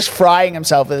 And he's just frying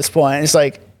himself at this point. It's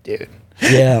like, dude.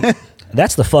 Yeah.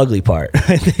 That's the fugly part.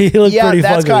 He looked pretty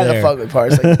that's fugly kind there. of the fugly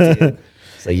part. It's like, dude.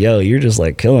 It's like, yo, you're just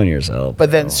like killing yourself.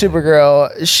 But then Supergirl,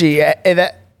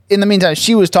 in the meantime,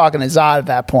 she was talking to Zod at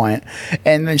that point,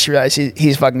 and then she realized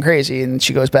he's fucking crazy, and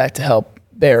she goes back to help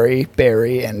Barry,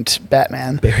 and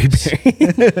Batman. Barry.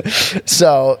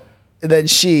 So then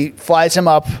she flies him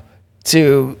up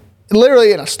to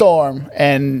literally in a storm,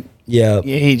 and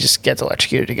he just gets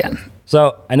electrocuted again.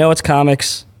 So I know it's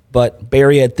comics, but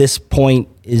Barry at this point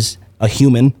is a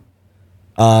human,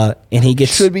 and he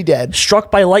should be dead, struck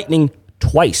by lightning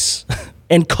twice,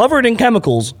 and covered in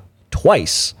chemicals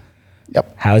twice.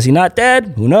 Yep. How is he not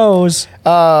dead? Who knows?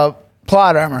 Plot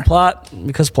armor. Plot.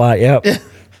 Yep.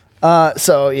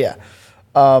 So yeah.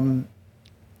 Although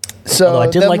I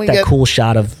did like that cool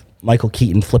shot of Michael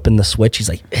Keaton flipping the switch. He's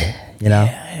like,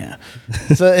 Yeah.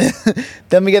 So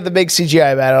then we get the big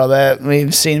CGI battle that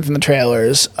we've seen from the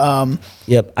trailers.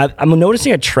 Yep. I'm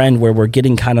noticing a trend where we're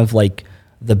getting kind of like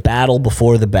the battle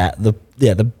before the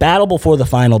battle before the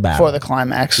final battle. Before the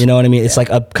climax. You know what I mean? It's like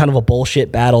a kind of a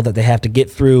bullshit battle that they have to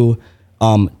get through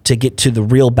to get to the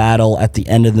real battle at the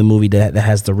end of the movie that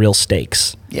has the real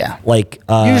stakes. Yeah. Like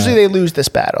usually they lose this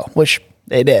battle, which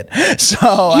they did. So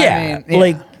I mean,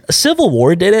 like Civil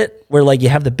War did it, where like you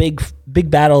have the big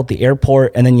battle at the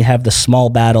airport, and then you have the small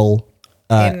battle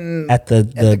at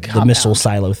the missile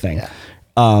silo thing.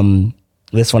 Yeah.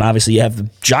 This one, obviously, you have the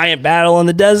giant battle in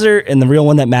the desert, and the real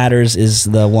one that matters is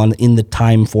the one in the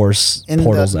Time Force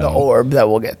portal zone. The orb that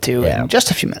we'll get to in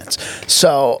just a few minutes.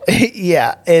 So,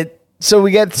 so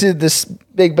we get to this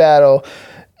big battle.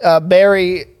 Old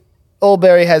Barry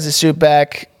has his suit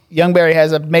back. Young Barry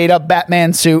has a made-up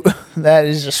Batman suit that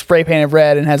is just spray-painted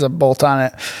red and has a bolt on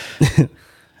it.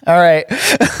 All right.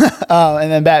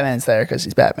 And then Batman's there because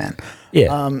he's Batman.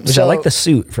 Yeah, which I like the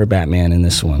suit for Batman in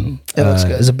this one. It looks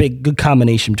good. There's a good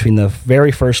combination between the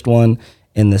very first one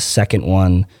and the second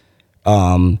one,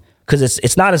 because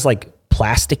it's not as like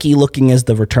plasticky looking as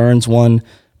the Returns one,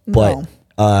 but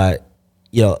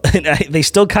they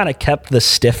still kind of kept the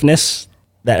stiffness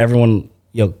that everyone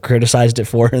criticized it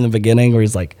for in the beginning, where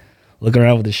he's like looking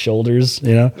around with his shoulders,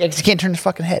 Yeah, because he can't turn his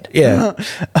fucking head. Yeah.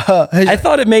 I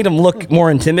thought it made him look more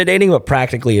intimidating, but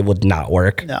practically it would not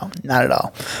work. No, not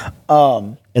at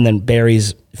all. And then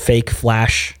Barry's fake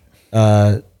Flash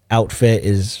outfit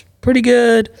is pretty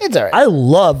good. It's all right. I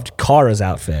loved Kara's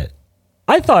outfit.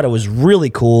 I thought it was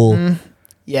really cool.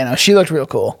 Yeah, no, she looked real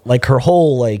cool. Like her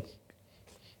whole, I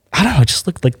don't know, it just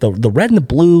looked like the red and the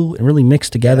blue and really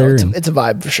mixed together. It's a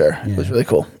vibe for sure. Yeah. It was really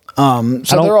cool. So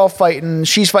they're all fighting.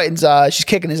 She's fighting Zod. She's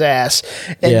kicking his ass.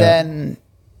 And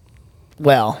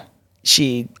then,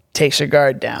 she takes her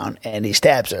guard down and he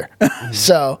stabs her.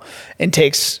 And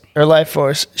takes her life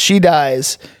force. She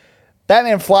dies.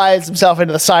 Batman flies himself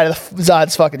into the side of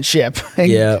Zod's fucking ship. And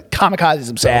kamikazes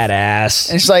himself. Badass.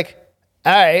 And she's like,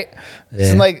 all right.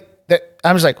 Yeah. So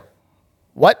I'm just like,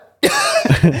 what?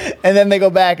 And then they go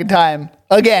back in time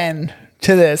again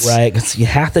to this, right? Because you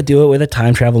have to do it with a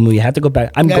time travel movie. You have to go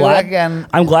back. I'm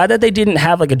glad that they didn't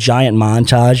have like a giant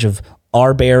montage of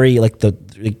our Barry, like the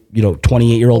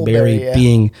 28-year-old Barry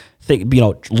being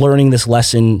learning this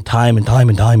lesson time and time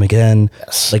and time again,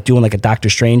 like doing like a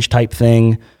Doctor Strange type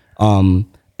thing.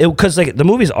 Because like the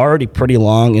movie's already pretty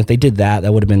long. If they did that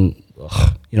would have been,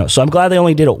 So I'm glad they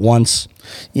only did it once.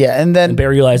 Yeah, and then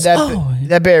Barry realized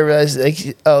that Barry realized,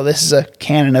 this is a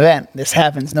canon event. This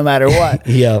happens no matter what.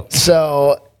 Yeah.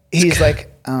 So he's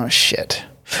like, oh shit.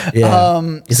 Yeah.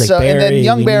 He's like, and then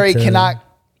young Barry cannot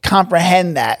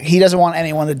comprehend that. He doesn't want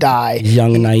anyone to die. He's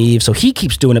young and naive, so he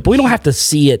keeps doing it, but we don't have to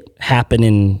see it happen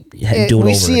and do it over.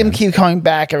 We see him keep coming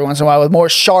back every once in a while with more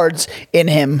shards in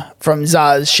him from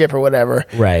Zod's ship or whatever.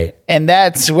 Right. And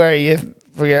that's where you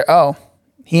figure,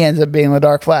 he ends up being the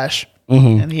Dark Flash.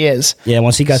 Mm-hmm. And he is. Yeah,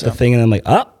 once he got the thing, and I'm like,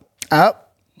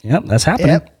 yep, that's happening.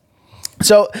 Yep.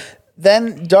 So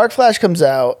then Dark Flash comes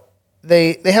out.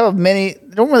 They don't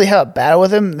really have a battle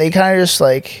with him. They kind of just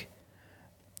like,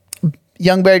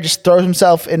 young Barry just throws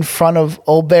himself in front of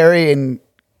old Barry and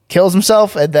kills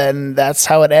himself, and then that's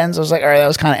how it ends. I was like, all right, that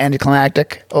was kind of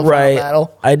anticlimactic. Right.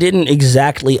 Battle. I didn't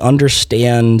exactly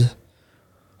understand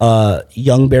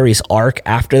young Barry's arc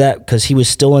after that, because he was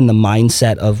still in the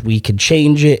mindset of we could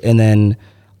change it, and then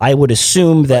I would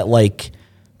assume that like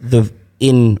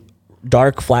in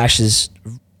Dark Flash's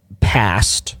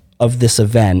past of this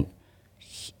event,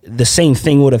 the same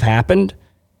thing would have happened,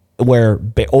 where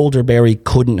older Barry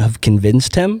couldn't have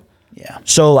convinced him. Yeah.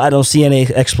 So I don't see any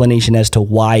explanation as to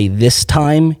why this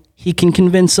time he can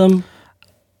convince him.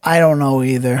 I don't know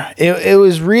either. It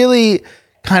was really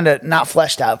kind of not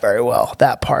fleshed out very well,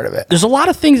 that part of it. There's a lot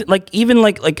of things, like even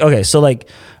like okay, so like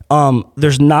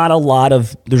there's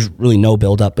really no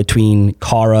build up between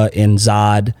Kara and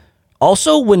Zod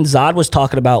Also, when Zod was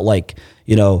talking about like,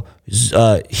 Kal-El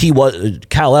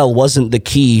wasn't the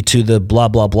key to the blah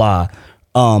blah blah.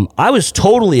 I was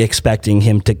totally expecting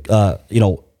him to,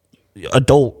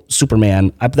 adult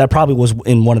Superman. That probably was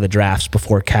in one of the drafts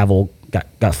before Cavill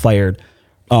got fired.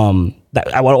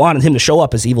 That I wanted him to show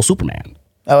up as evil Superman.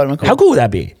 That would have been cool. How cool would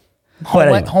that be?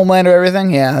 Homelander,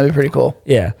 everything. Yeah, that'd be pretty cool.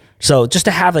 Yeah. So just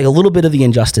to have like a little bit of the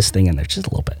injustice thing in there, just a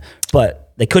little bit,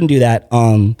 but they couldn't do that.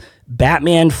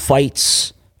 Batman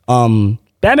fights.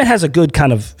 Batman has a good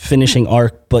kind of finishing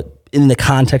arc, but in the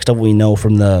context of what we know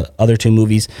from the other two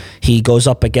movies, he goes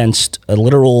up against a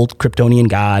literal Kryptonian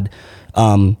god.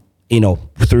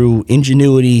 Through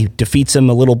ingenuity, defeats him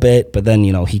a little bit, but then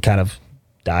he kind of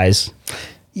dies.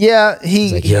 Yeah,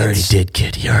 he's like, you already did,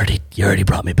 kid. You already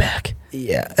brought me back.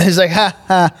 Yeah, he's like, ha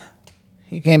ha.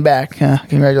 He came back.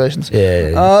 Congratulations.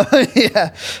 Yeah.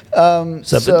 Yeah. But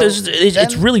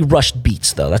it's really rushed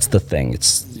beats, though. That's the thing.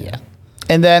 Yeah.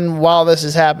 And then while this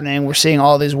is happening, we're seeing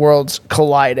all these worlds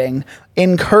colliding,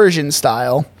 incursion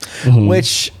style,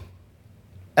 which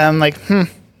I'm like,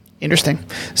 interesting.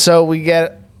 So we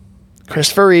get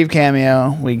Christopher Reeve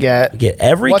cameo. We get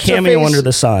every cameo under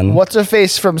the sun. What's her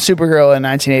face from Supergirl in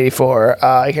 1984?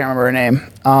 I can't remember her name.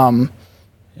 I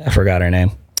forgot her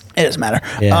name. It doesn't matter.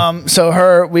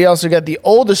 Yeah. We also got the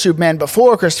older Superman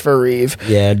before Christopher Reeve.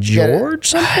 Yeah, George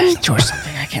something? George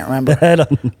something, I can't remember. I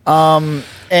don't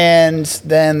and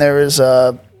then there was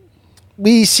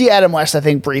we see Adam West, I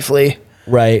think, briefly.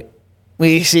 Right.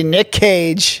 We see Nick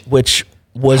Cage. Which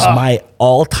was my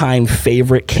all-time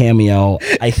favorite cameo,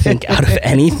 I think, out of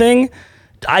anything.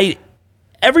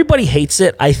 Everybody hates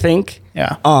it, I think.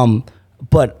 Yeah.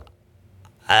 But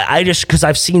I just, because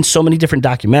I've seen so many different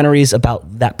documentaries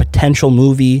about that potential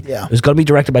movie. Yeah. It was going to be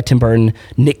directed by Tim Burton.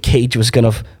 Nick Cage was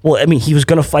going to, he was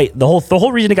going to fight. The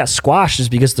whole reason it got squashed is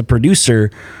because the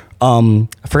producer, I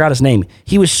forgot his name.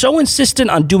 He was so insistent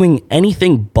on doing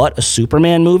anything but a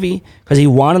Superman movie because he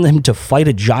wanted him to fight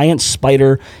a giant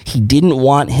spider. He didn't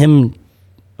want him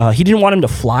to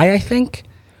fly, I think.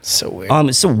 So weird.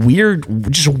 It's so weird,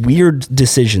 just weird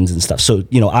decisions and stuff. So,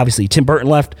 obviously Tim Burton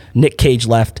left, Nick Cage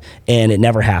left, and it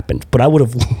never happened. But I would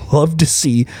have loved to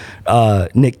see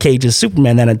Nick Cage as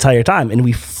Superman that entire time. And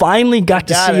we finally got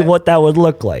to see what that would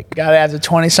look like. Got it after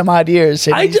 20 some odd years.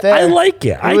 I like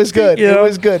it. It was good. It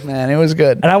was good, man. It was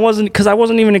good. And I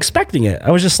wasn't even expecting it.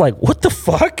 I was just like, what the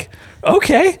fuck?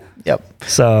 Okay. Yep.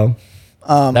 So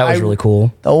that was really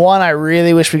cool. The one I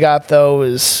really wish we got, though,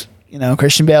 was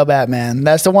Christian Bale Batman.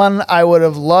 That's the one I would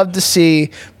have loved to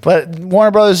see, but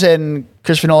Warner Brothers and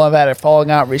Christopher Nolan have had a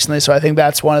falling out recently, so I think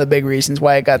that's one of the big reasons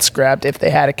why it got scrapped if they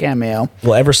had a cameo.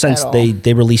 Well, ever since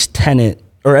they released Tenet,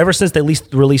 or ever since they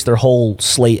released their whole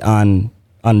slate on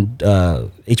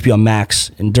HBO Max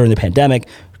and during the pandemic,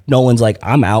 Nolan's like,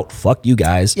 I'm out. Fuck you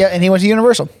guys. Yeah, and he went to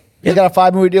Universal. He's got a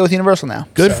 5-movie deal with Universal now.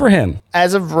 Good for him.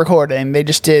 As of recording, they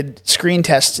just did screen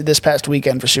tests this past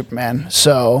weekend for Superman,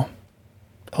 so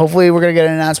hopefully we're going to get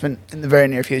an announcement in the very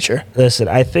near future. Listen,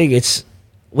 I think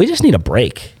we just need a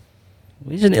break.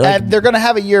 They're going to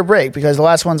have a year break because the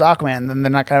last one's Aquaman, then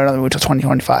they're not going to have another movie until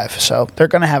 2025. So they're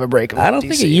going to have a break. I don't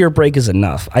think a year break is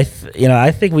enough. I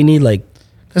think we need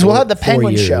because we'll have the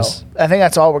Penguin show. I think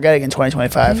that's all we're getting in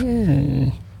 2025. Yeah.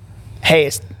 Hey,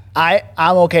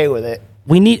 I'm okay with it.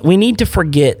 We need to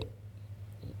forget.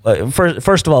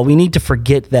 First of all, we need to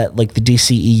forget that the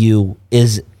DCEU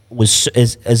was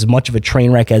as much of a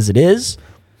train wreck as it is,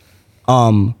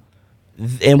 and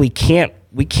we can't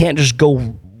just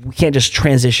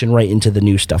transition right into the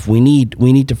new stuff. We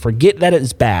need to forget that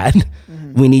it's bad.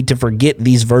 Mm-hmm. We need to forget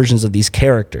these versions of these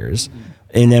characters,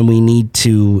 and then we need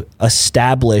to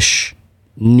establish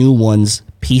new ones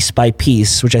piece by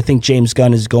piece, which I think James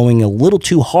Gunn is going a little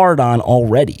too hard on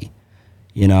already.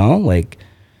 We just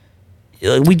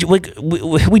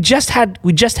had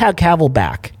Cavill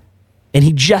back. And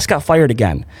he just got fired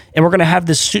again. And we're going to have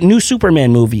this new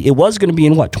Superman movie. It was going to be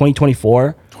in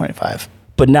 2024? 25.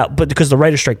 But because the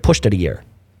writer's strike pushed it a year.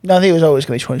 No, I think it was always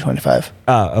going to be 2025.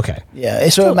 Oh, okay. Yeah,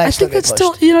 so I think that's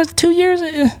still, 2 years.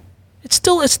 It's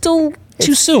still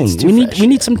too soon. We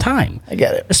need some time. I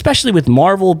get it. Especially with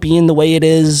Marvel being the way it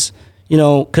is,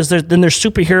 because there's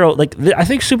superhero, I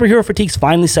think superhero fatigue's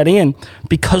finally setting in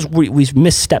because we've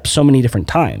misstepped so many different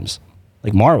times.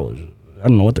 Like Marvel, I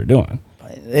don't know what they're doing.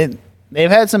 They've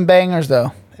had some bangers,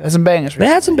 though. They had some bangers. They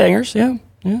had some bangers, yeah.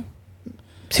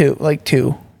 Two.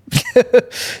 2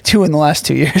 in the last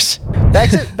 2 years. Back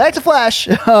to Flash.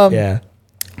 Yeah.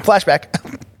 Flashback.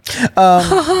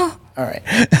 All right.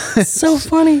 So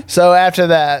funny. So after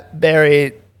that,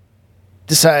 Barry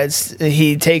decides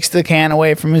he takes the can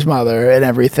away from his mother and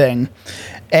everything.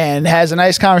 and has a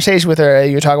nice conversation with her.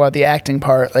 You talk about the acting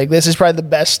part. Like, this is probably the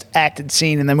best acted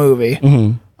scene in the movie.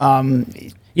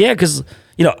 Yeah, because,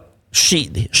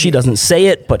 she doesn't say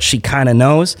it, but she kind of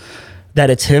knows that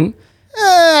it's him.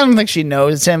 I don't think she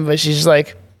knows it's him, but she's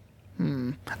like,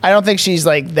 I don't think she's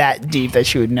like that deep that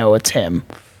she would know it's him.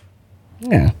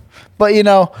 Yeah. But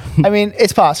I mean,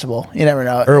 it's possible. You never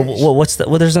know. Or what's the?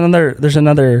 Well, there's another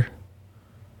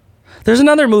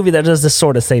movie that does this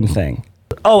sort of same thing.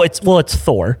 Oh, it's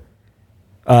Thor.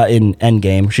 In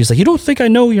Endgame, she's like, "You don't think I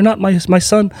know you're not my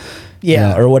son?"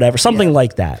 Yeah, or whatever, something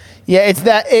like that. Yeah, it's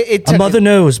that. A mother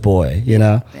knows, boy.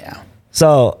 Yeah.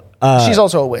 So she's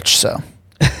also a witch, so.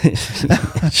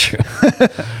 True.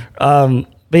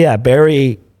 But yeah,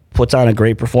 Barry puts on a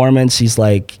great performance. He's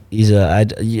like,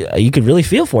 you could really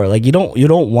feel for it. Like, you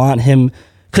don't want him,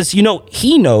 because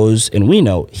he knows, and we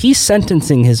know he's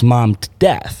sentencing his mom to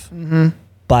death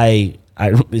by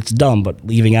it's dumb, but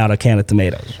leaving out a can of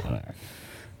tomatoes.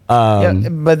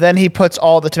 But then he puts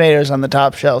all the tomatoes on the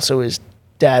top shelf, so his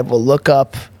dad will look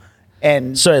up,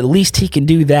 and so at least he can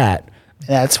do that.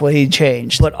 That's what he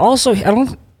changed. But also, I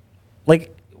don't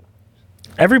like.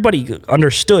 Everybody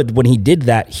understood when he did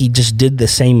that, he just did the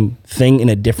same thing in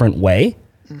a different way.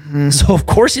 So of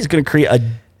course he's going to create a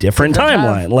different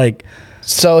timeline. Like,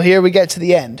 so here we get to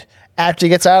the end. After he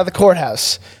gets out of the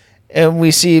courthouse, and we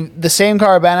see the same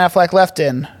car Ben Affleck left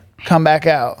in come back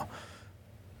out.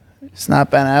 It's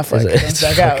not Ben Affleck. It's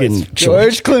back out. fucking It's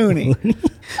George Clooney.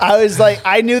 I was like,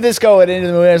 I knew this going into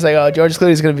the movie. I was like, oh, George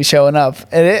Clooney's going to be showing up.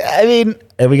 And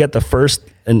and we got the first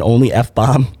and only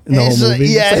F-bomb in the whole movie.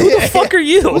 Yeah, who the fuck are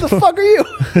you? Who the fuck are you?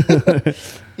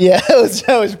 Yeah,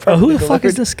 that was perfect. Who the fuck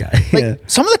is this guy? Like,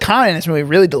 some of the comedy in this movie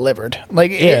really delivered.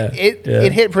 Like,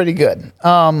 it hit pretty good.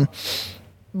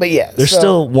 But yeah, there's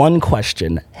still one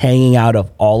question hanging out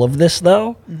of all of this,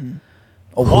 though.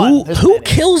 Who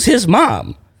kills his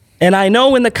mom? And I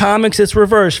know in the comics it's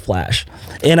Reverse Flash,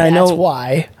 and I know that's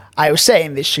why I was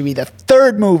saying this should be the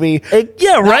third movie.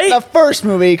 Right? Not the first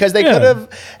movie, because they could have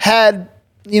had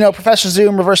Professor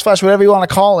Zoom, Reverse Flash, whatever you want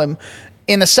to call him,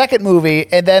 in the second movie,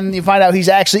 and then you find out he's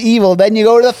actually evil. Then you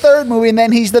go to the third movie, and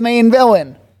then he's the main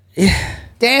villain.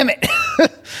 Damn it.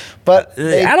 But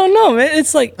I don't know, man.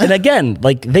 It's like, and again,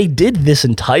 like, they did this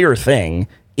entire thing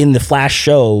in the Flash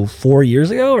show 4 years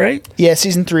ago, right? Yeah,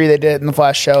 season 3 they did it in the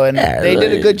Flash show, and they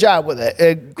did a good job with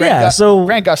it.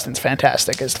 Grant Gustin's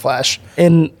fantastic as the Flash,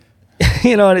 and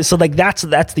so like that's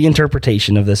the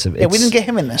interpretation of this. Yeah, we didn't get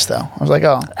him in this though. I was like,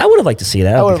 oh, I would have liked to see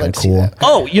that. That would have been cool. That.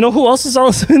 Oh, you know who else is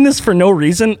also in this for no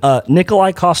reason?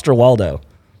 Nikolai Coster-Waldau.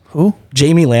 Who?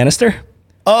 Jamie Lannister.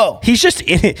 Oh, he's just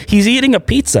in it. He's eating a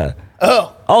pizza.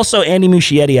 Oh. Also, Andy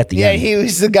Muschietti at the end. Yeah, he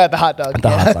was the guy, the hot dog.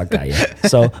 Hot dog guy, yeah.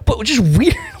 So, but which is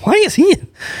weird. Why is he in?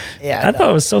 Yeah, I thought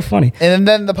it was so funny. And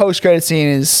then the post-credit scene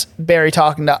is Barry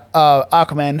talking to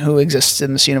Aquaman, who exists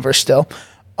in this universe still.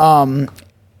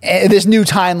 This new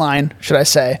timeline, should I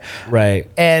say. Right.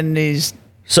 And he's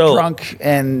drunk,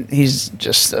 and he's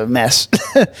just a mess.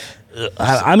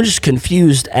 I'm just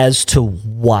confused as to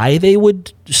why they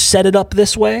would set it up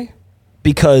this way,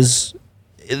 because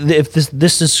if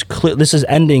this is clear, this is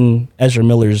ending Ezra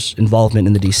Miller's involvement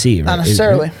in the DC, right? Not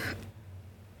necessarily.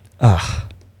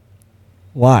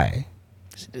 Why?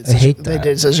 I hate that. They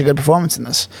did such a good performance in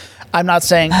this. I'm not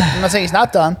saying he's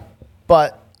not done,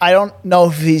 but I don't know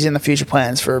if he's in the future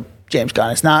plans for James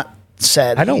Gunn. It's not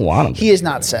said. I don't want him. He is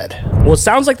not said. Well, it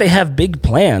sounds like they have big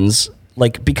plans,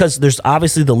 like, because there's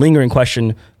obviously the lingering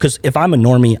question. Because if I'm a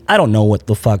normie, I don't know what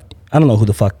the fuck. I don't know who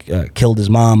the fuck killed his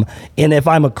mom. And if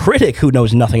I'm a critic who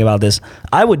knows nothing about this,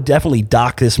 I would definitely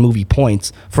dock this movie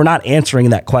points for not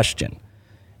answering that question.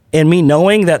 And me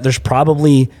knowing that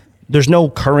there's no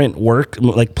current work,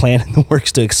 like, plan in the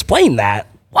works to explain that.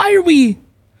 Why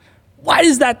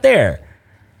is that there?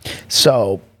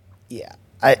 So, yeah.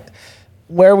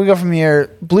 Where we go from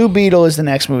here, Blue Beetle is the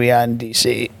next movie on the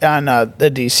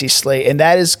DC slate, and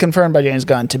that is confirmed by James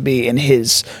Gunn to be in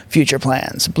his future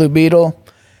plans. Blue Beetle.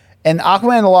 And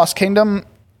Aquaman and the Lost Kingdom,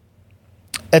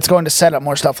 it's going to set up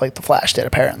more stuff like The Flash did,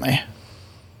 apparently.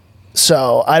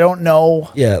 So I don't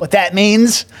know what that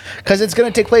means, because it's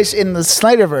going to take place in the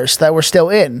Snyderverse that we're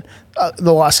still in,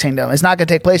 The Lost Kingdom. It's not going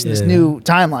to take place in this new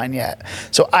timeline yet.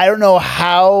 So I don't know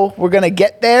how we're going to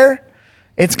get there.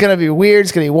 It's going to be weird.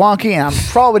 It's going to be wonky, and I'm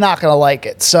probably not going to like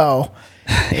it. So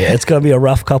yeah, it's going to be a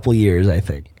rough couple years, I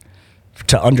think,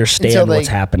 to understand what's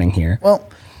happening here. Well,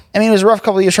 I mean, it was a rough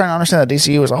couple of years trying to understand the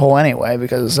DCU as a whole anyway,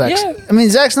 because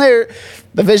Zack Snyder,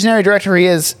 the visionary director he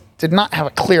is, did not have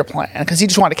a clear plan, because he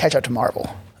just wanted to catch up to Marvel.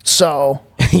 So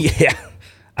yeah,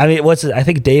 I mean, I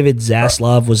think David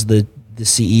Zaslav was the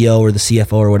CEO or the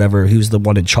CFO or whatever. He was the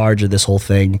one in charge of this whole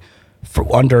thing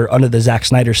under the Zack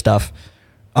Snyder stuff.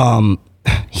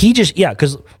 He just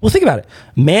because think about it.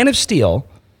 Man of Steel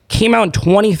came out in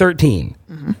 2013.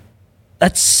 Mm-hmm.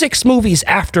 That's 6 movies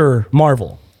after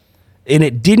Marvel, and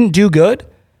it didn't do good.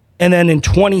 And then in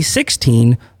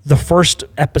 2016, the first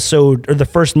episode or the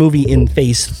first movie in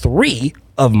Phase 3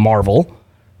 of Marvel,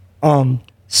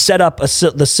 set up the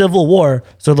Civil War.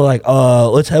 So they're like,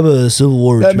 let's have a Civil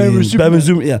War. Batman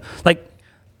Superman. Yeah, like.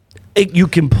 You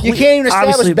can't even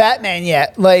establish Batman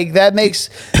yet. Like that makes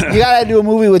you gotta do a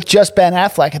movie with just Ben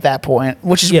Affleck at that point,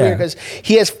 which is weird because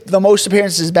he has the most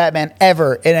appearances as Batman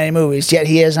ever in any movies. Yet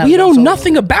he has. You know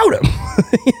nothing about him.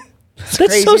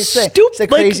 That's so stupid. It's the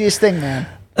craziest thing, man.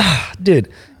 Dude,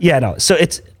 yeah, no. So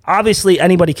it's obviously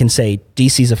anybody can say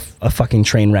DC's a fucking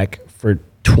train wreck for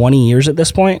 20 years at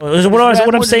this point. What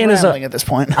I'm saying is, at this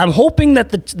point, I'm hoping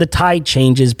that the tide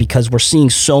changes because we're seeing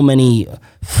so many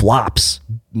flops.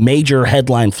 Major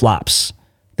headline flops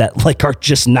that like are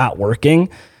just not working.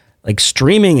 Like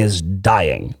streaming is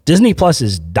dying. Disney Plus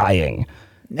is dying.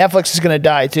 Netflix is gonna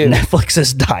die too. Netflix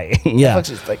is dying. Yeah,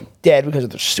 Netflix is like dead because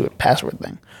of the stupid password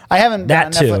thing. I haven't been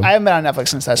on Netflix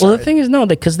since that started. Well, the thing is, no,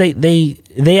 because they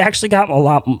actually got a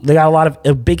lot. They got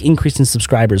a big increase in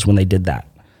subscribers when they did that.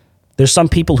 There's some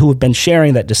people who have been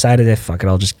sharing that decided, fuck it,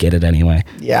 I'll just get it anyway.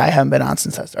 Yeah, I haven't been on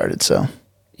since that started, so.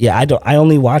 Yeah, I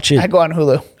only watch it. I go on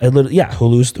Hulu.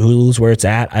 Hulu's where it's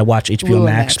at. I watch HBO Hulu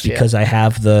Max because I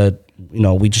have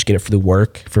we just get it for the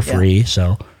work for free.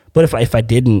 So, but if I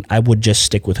didn't, I would just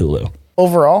stick with Hulu.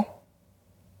 Overall,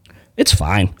 it's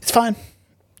fine. It's fine.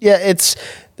 Yeah,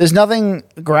 there's nothing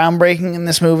groundbreaking in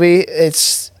this movie.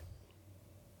 It's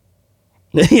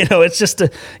it's just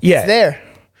it's there.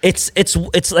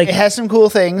 It's like it has some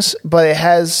cool things, but it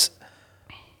has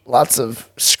lots of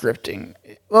scripting.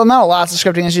 Well, not lots of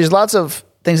scripting issues. Lots of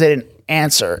things they didn't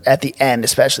answer at the end,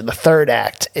 especially the third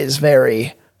act is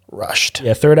very rushed.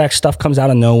 Yeah, third act stuff comes out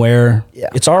of nowhere. Yeah,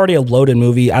 it's already a loaded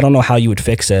movie. I don't know how you would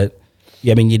fix it.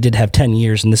 Yeah, I mean, you did have 10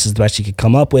 years, and this is the best you could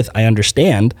come up with. I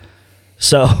understand.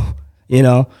 So,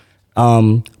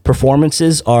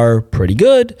 performances are pretty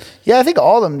good. Yeah, I think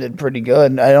all of them did pretty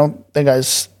good. I don't think I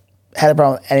had a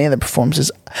problem with any of the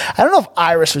performances. I don't know if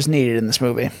Iris was needed in this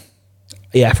movie.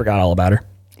 Yeah, I forgot all about her.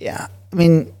 Yeah. I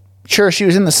mean, sure, she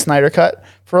was in the Snyder Cut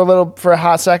for a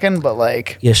hot second, but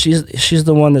like... Yeah, she's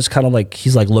the one that's kind of like,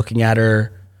 he's like looking at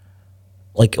her,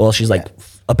 like, well, she's like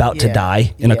about to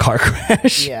die in a car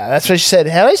crash. Yeah, that's what she said.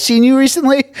 Have I seen you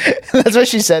recently? That's why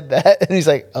she said that. And he's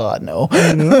like, oh, no.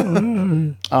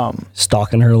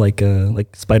 Stalking her like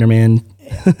Spider-Man,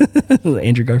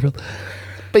 Andrew Garfield.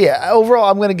 But yeah,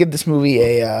 overall, I'm going to give this movie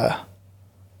a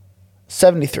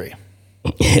 73.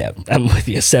 Yeah, I'm with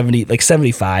you.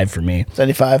 75 for me.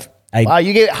 75. Wow,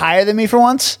 you gave it higher than me for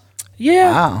once? Yeah.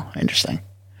 Wow, interesting.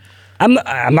 I'm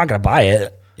not gonna buy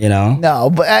it. No,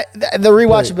 but the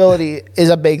rewatchability is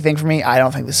a big thing for me. I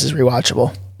don't think this is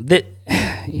rewatchable.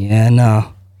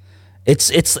 No.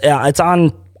 It's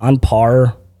on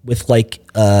par with like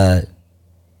a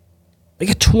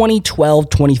 2012,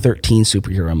 2013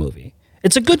 superhero movie.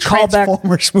 It's a good callback.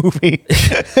 Transformers movie.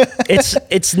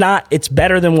 It's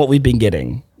better than what we've been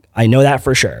getting. I know that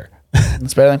for sure.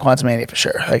 It's better than Quantumania for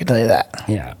sure. I can tell you that.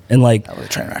 Yeah, and like that was a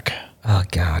train wreck. Oh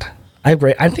God, I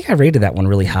think I rated that one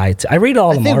really high. I rated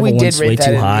all the Marvel ones way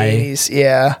too high.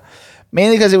 Yeah,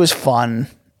 mainly because it was fun.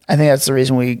 I think that's the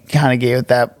reason we kind of gave it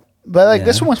that. But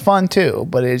this one was fun too.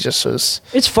 But it just was.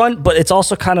 It's fun, but it's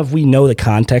also kind of we know the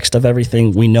context of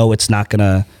everything. We know it's not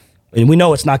gonna. And we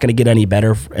know it's not going to get any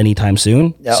better anytime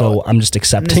soon. No. So I'm just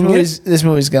accepting it. This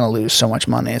movie's going to lose so much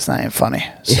money. It's not even funny.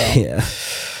 So yeah.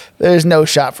 There's no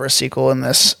shot for a sequel in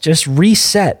this. Just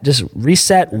reset.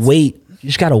 Wait. You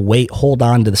just got to wait. Hold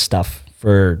on to the stuff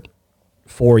for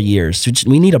 4 years. So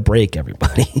we need a break,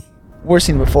 everybody. We're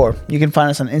Seen It Before. You can find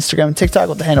us on Instagram and TikTok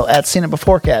with the handle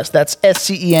 @SeenItBeforecast. That's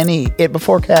SCENE, It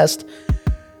Beforecast.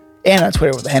 And on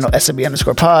Twitter with the handle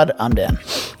SMB_pod. I'm Dan.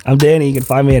 I'm Danny. You can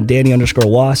find me at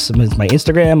Danny_Was. It's my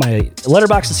Instagram. My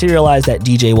letterbox is serialized at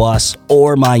DJ Was,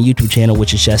 or my YouTube channel,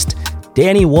 which is just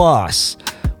Danny Was.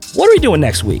 What are we doing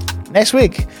next week? Next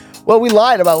week? Well, we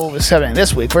lied about what was happening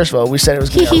this week. First of all, we said it was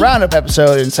going to be a roundup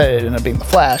episode and said it ended up being The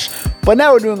Flash. But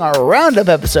now we're doing our roundup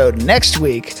episode next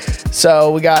week.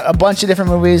 So we got a bunch of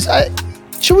different movies.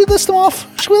 Should we list them off?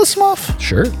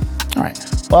 Sure. All right.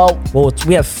 Well,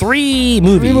 we have 3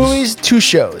 movies. 3 movies, 2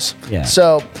 shows. Yeah.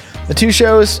 So the 2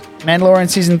 shows, Mandalorian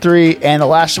Season 3 and The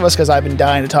Last of Us, because I've been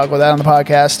dying to talk about that on the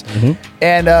podcast. Mm-hmm.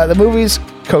 And the movies,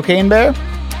 Cocaine Bear,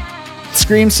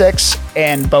 Scream 6,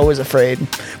 and Beau is Afraid,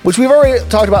 which we've already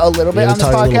talked about a little bit on this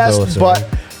podcast, but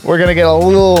we're gonna get a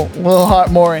little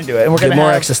hot more into it. And we're Get gonna more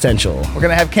have, existential. We're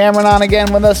gonna have Cameron on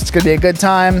again with us. It's gonna be a good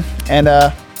time. And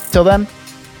till then,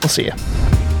 we'll see you.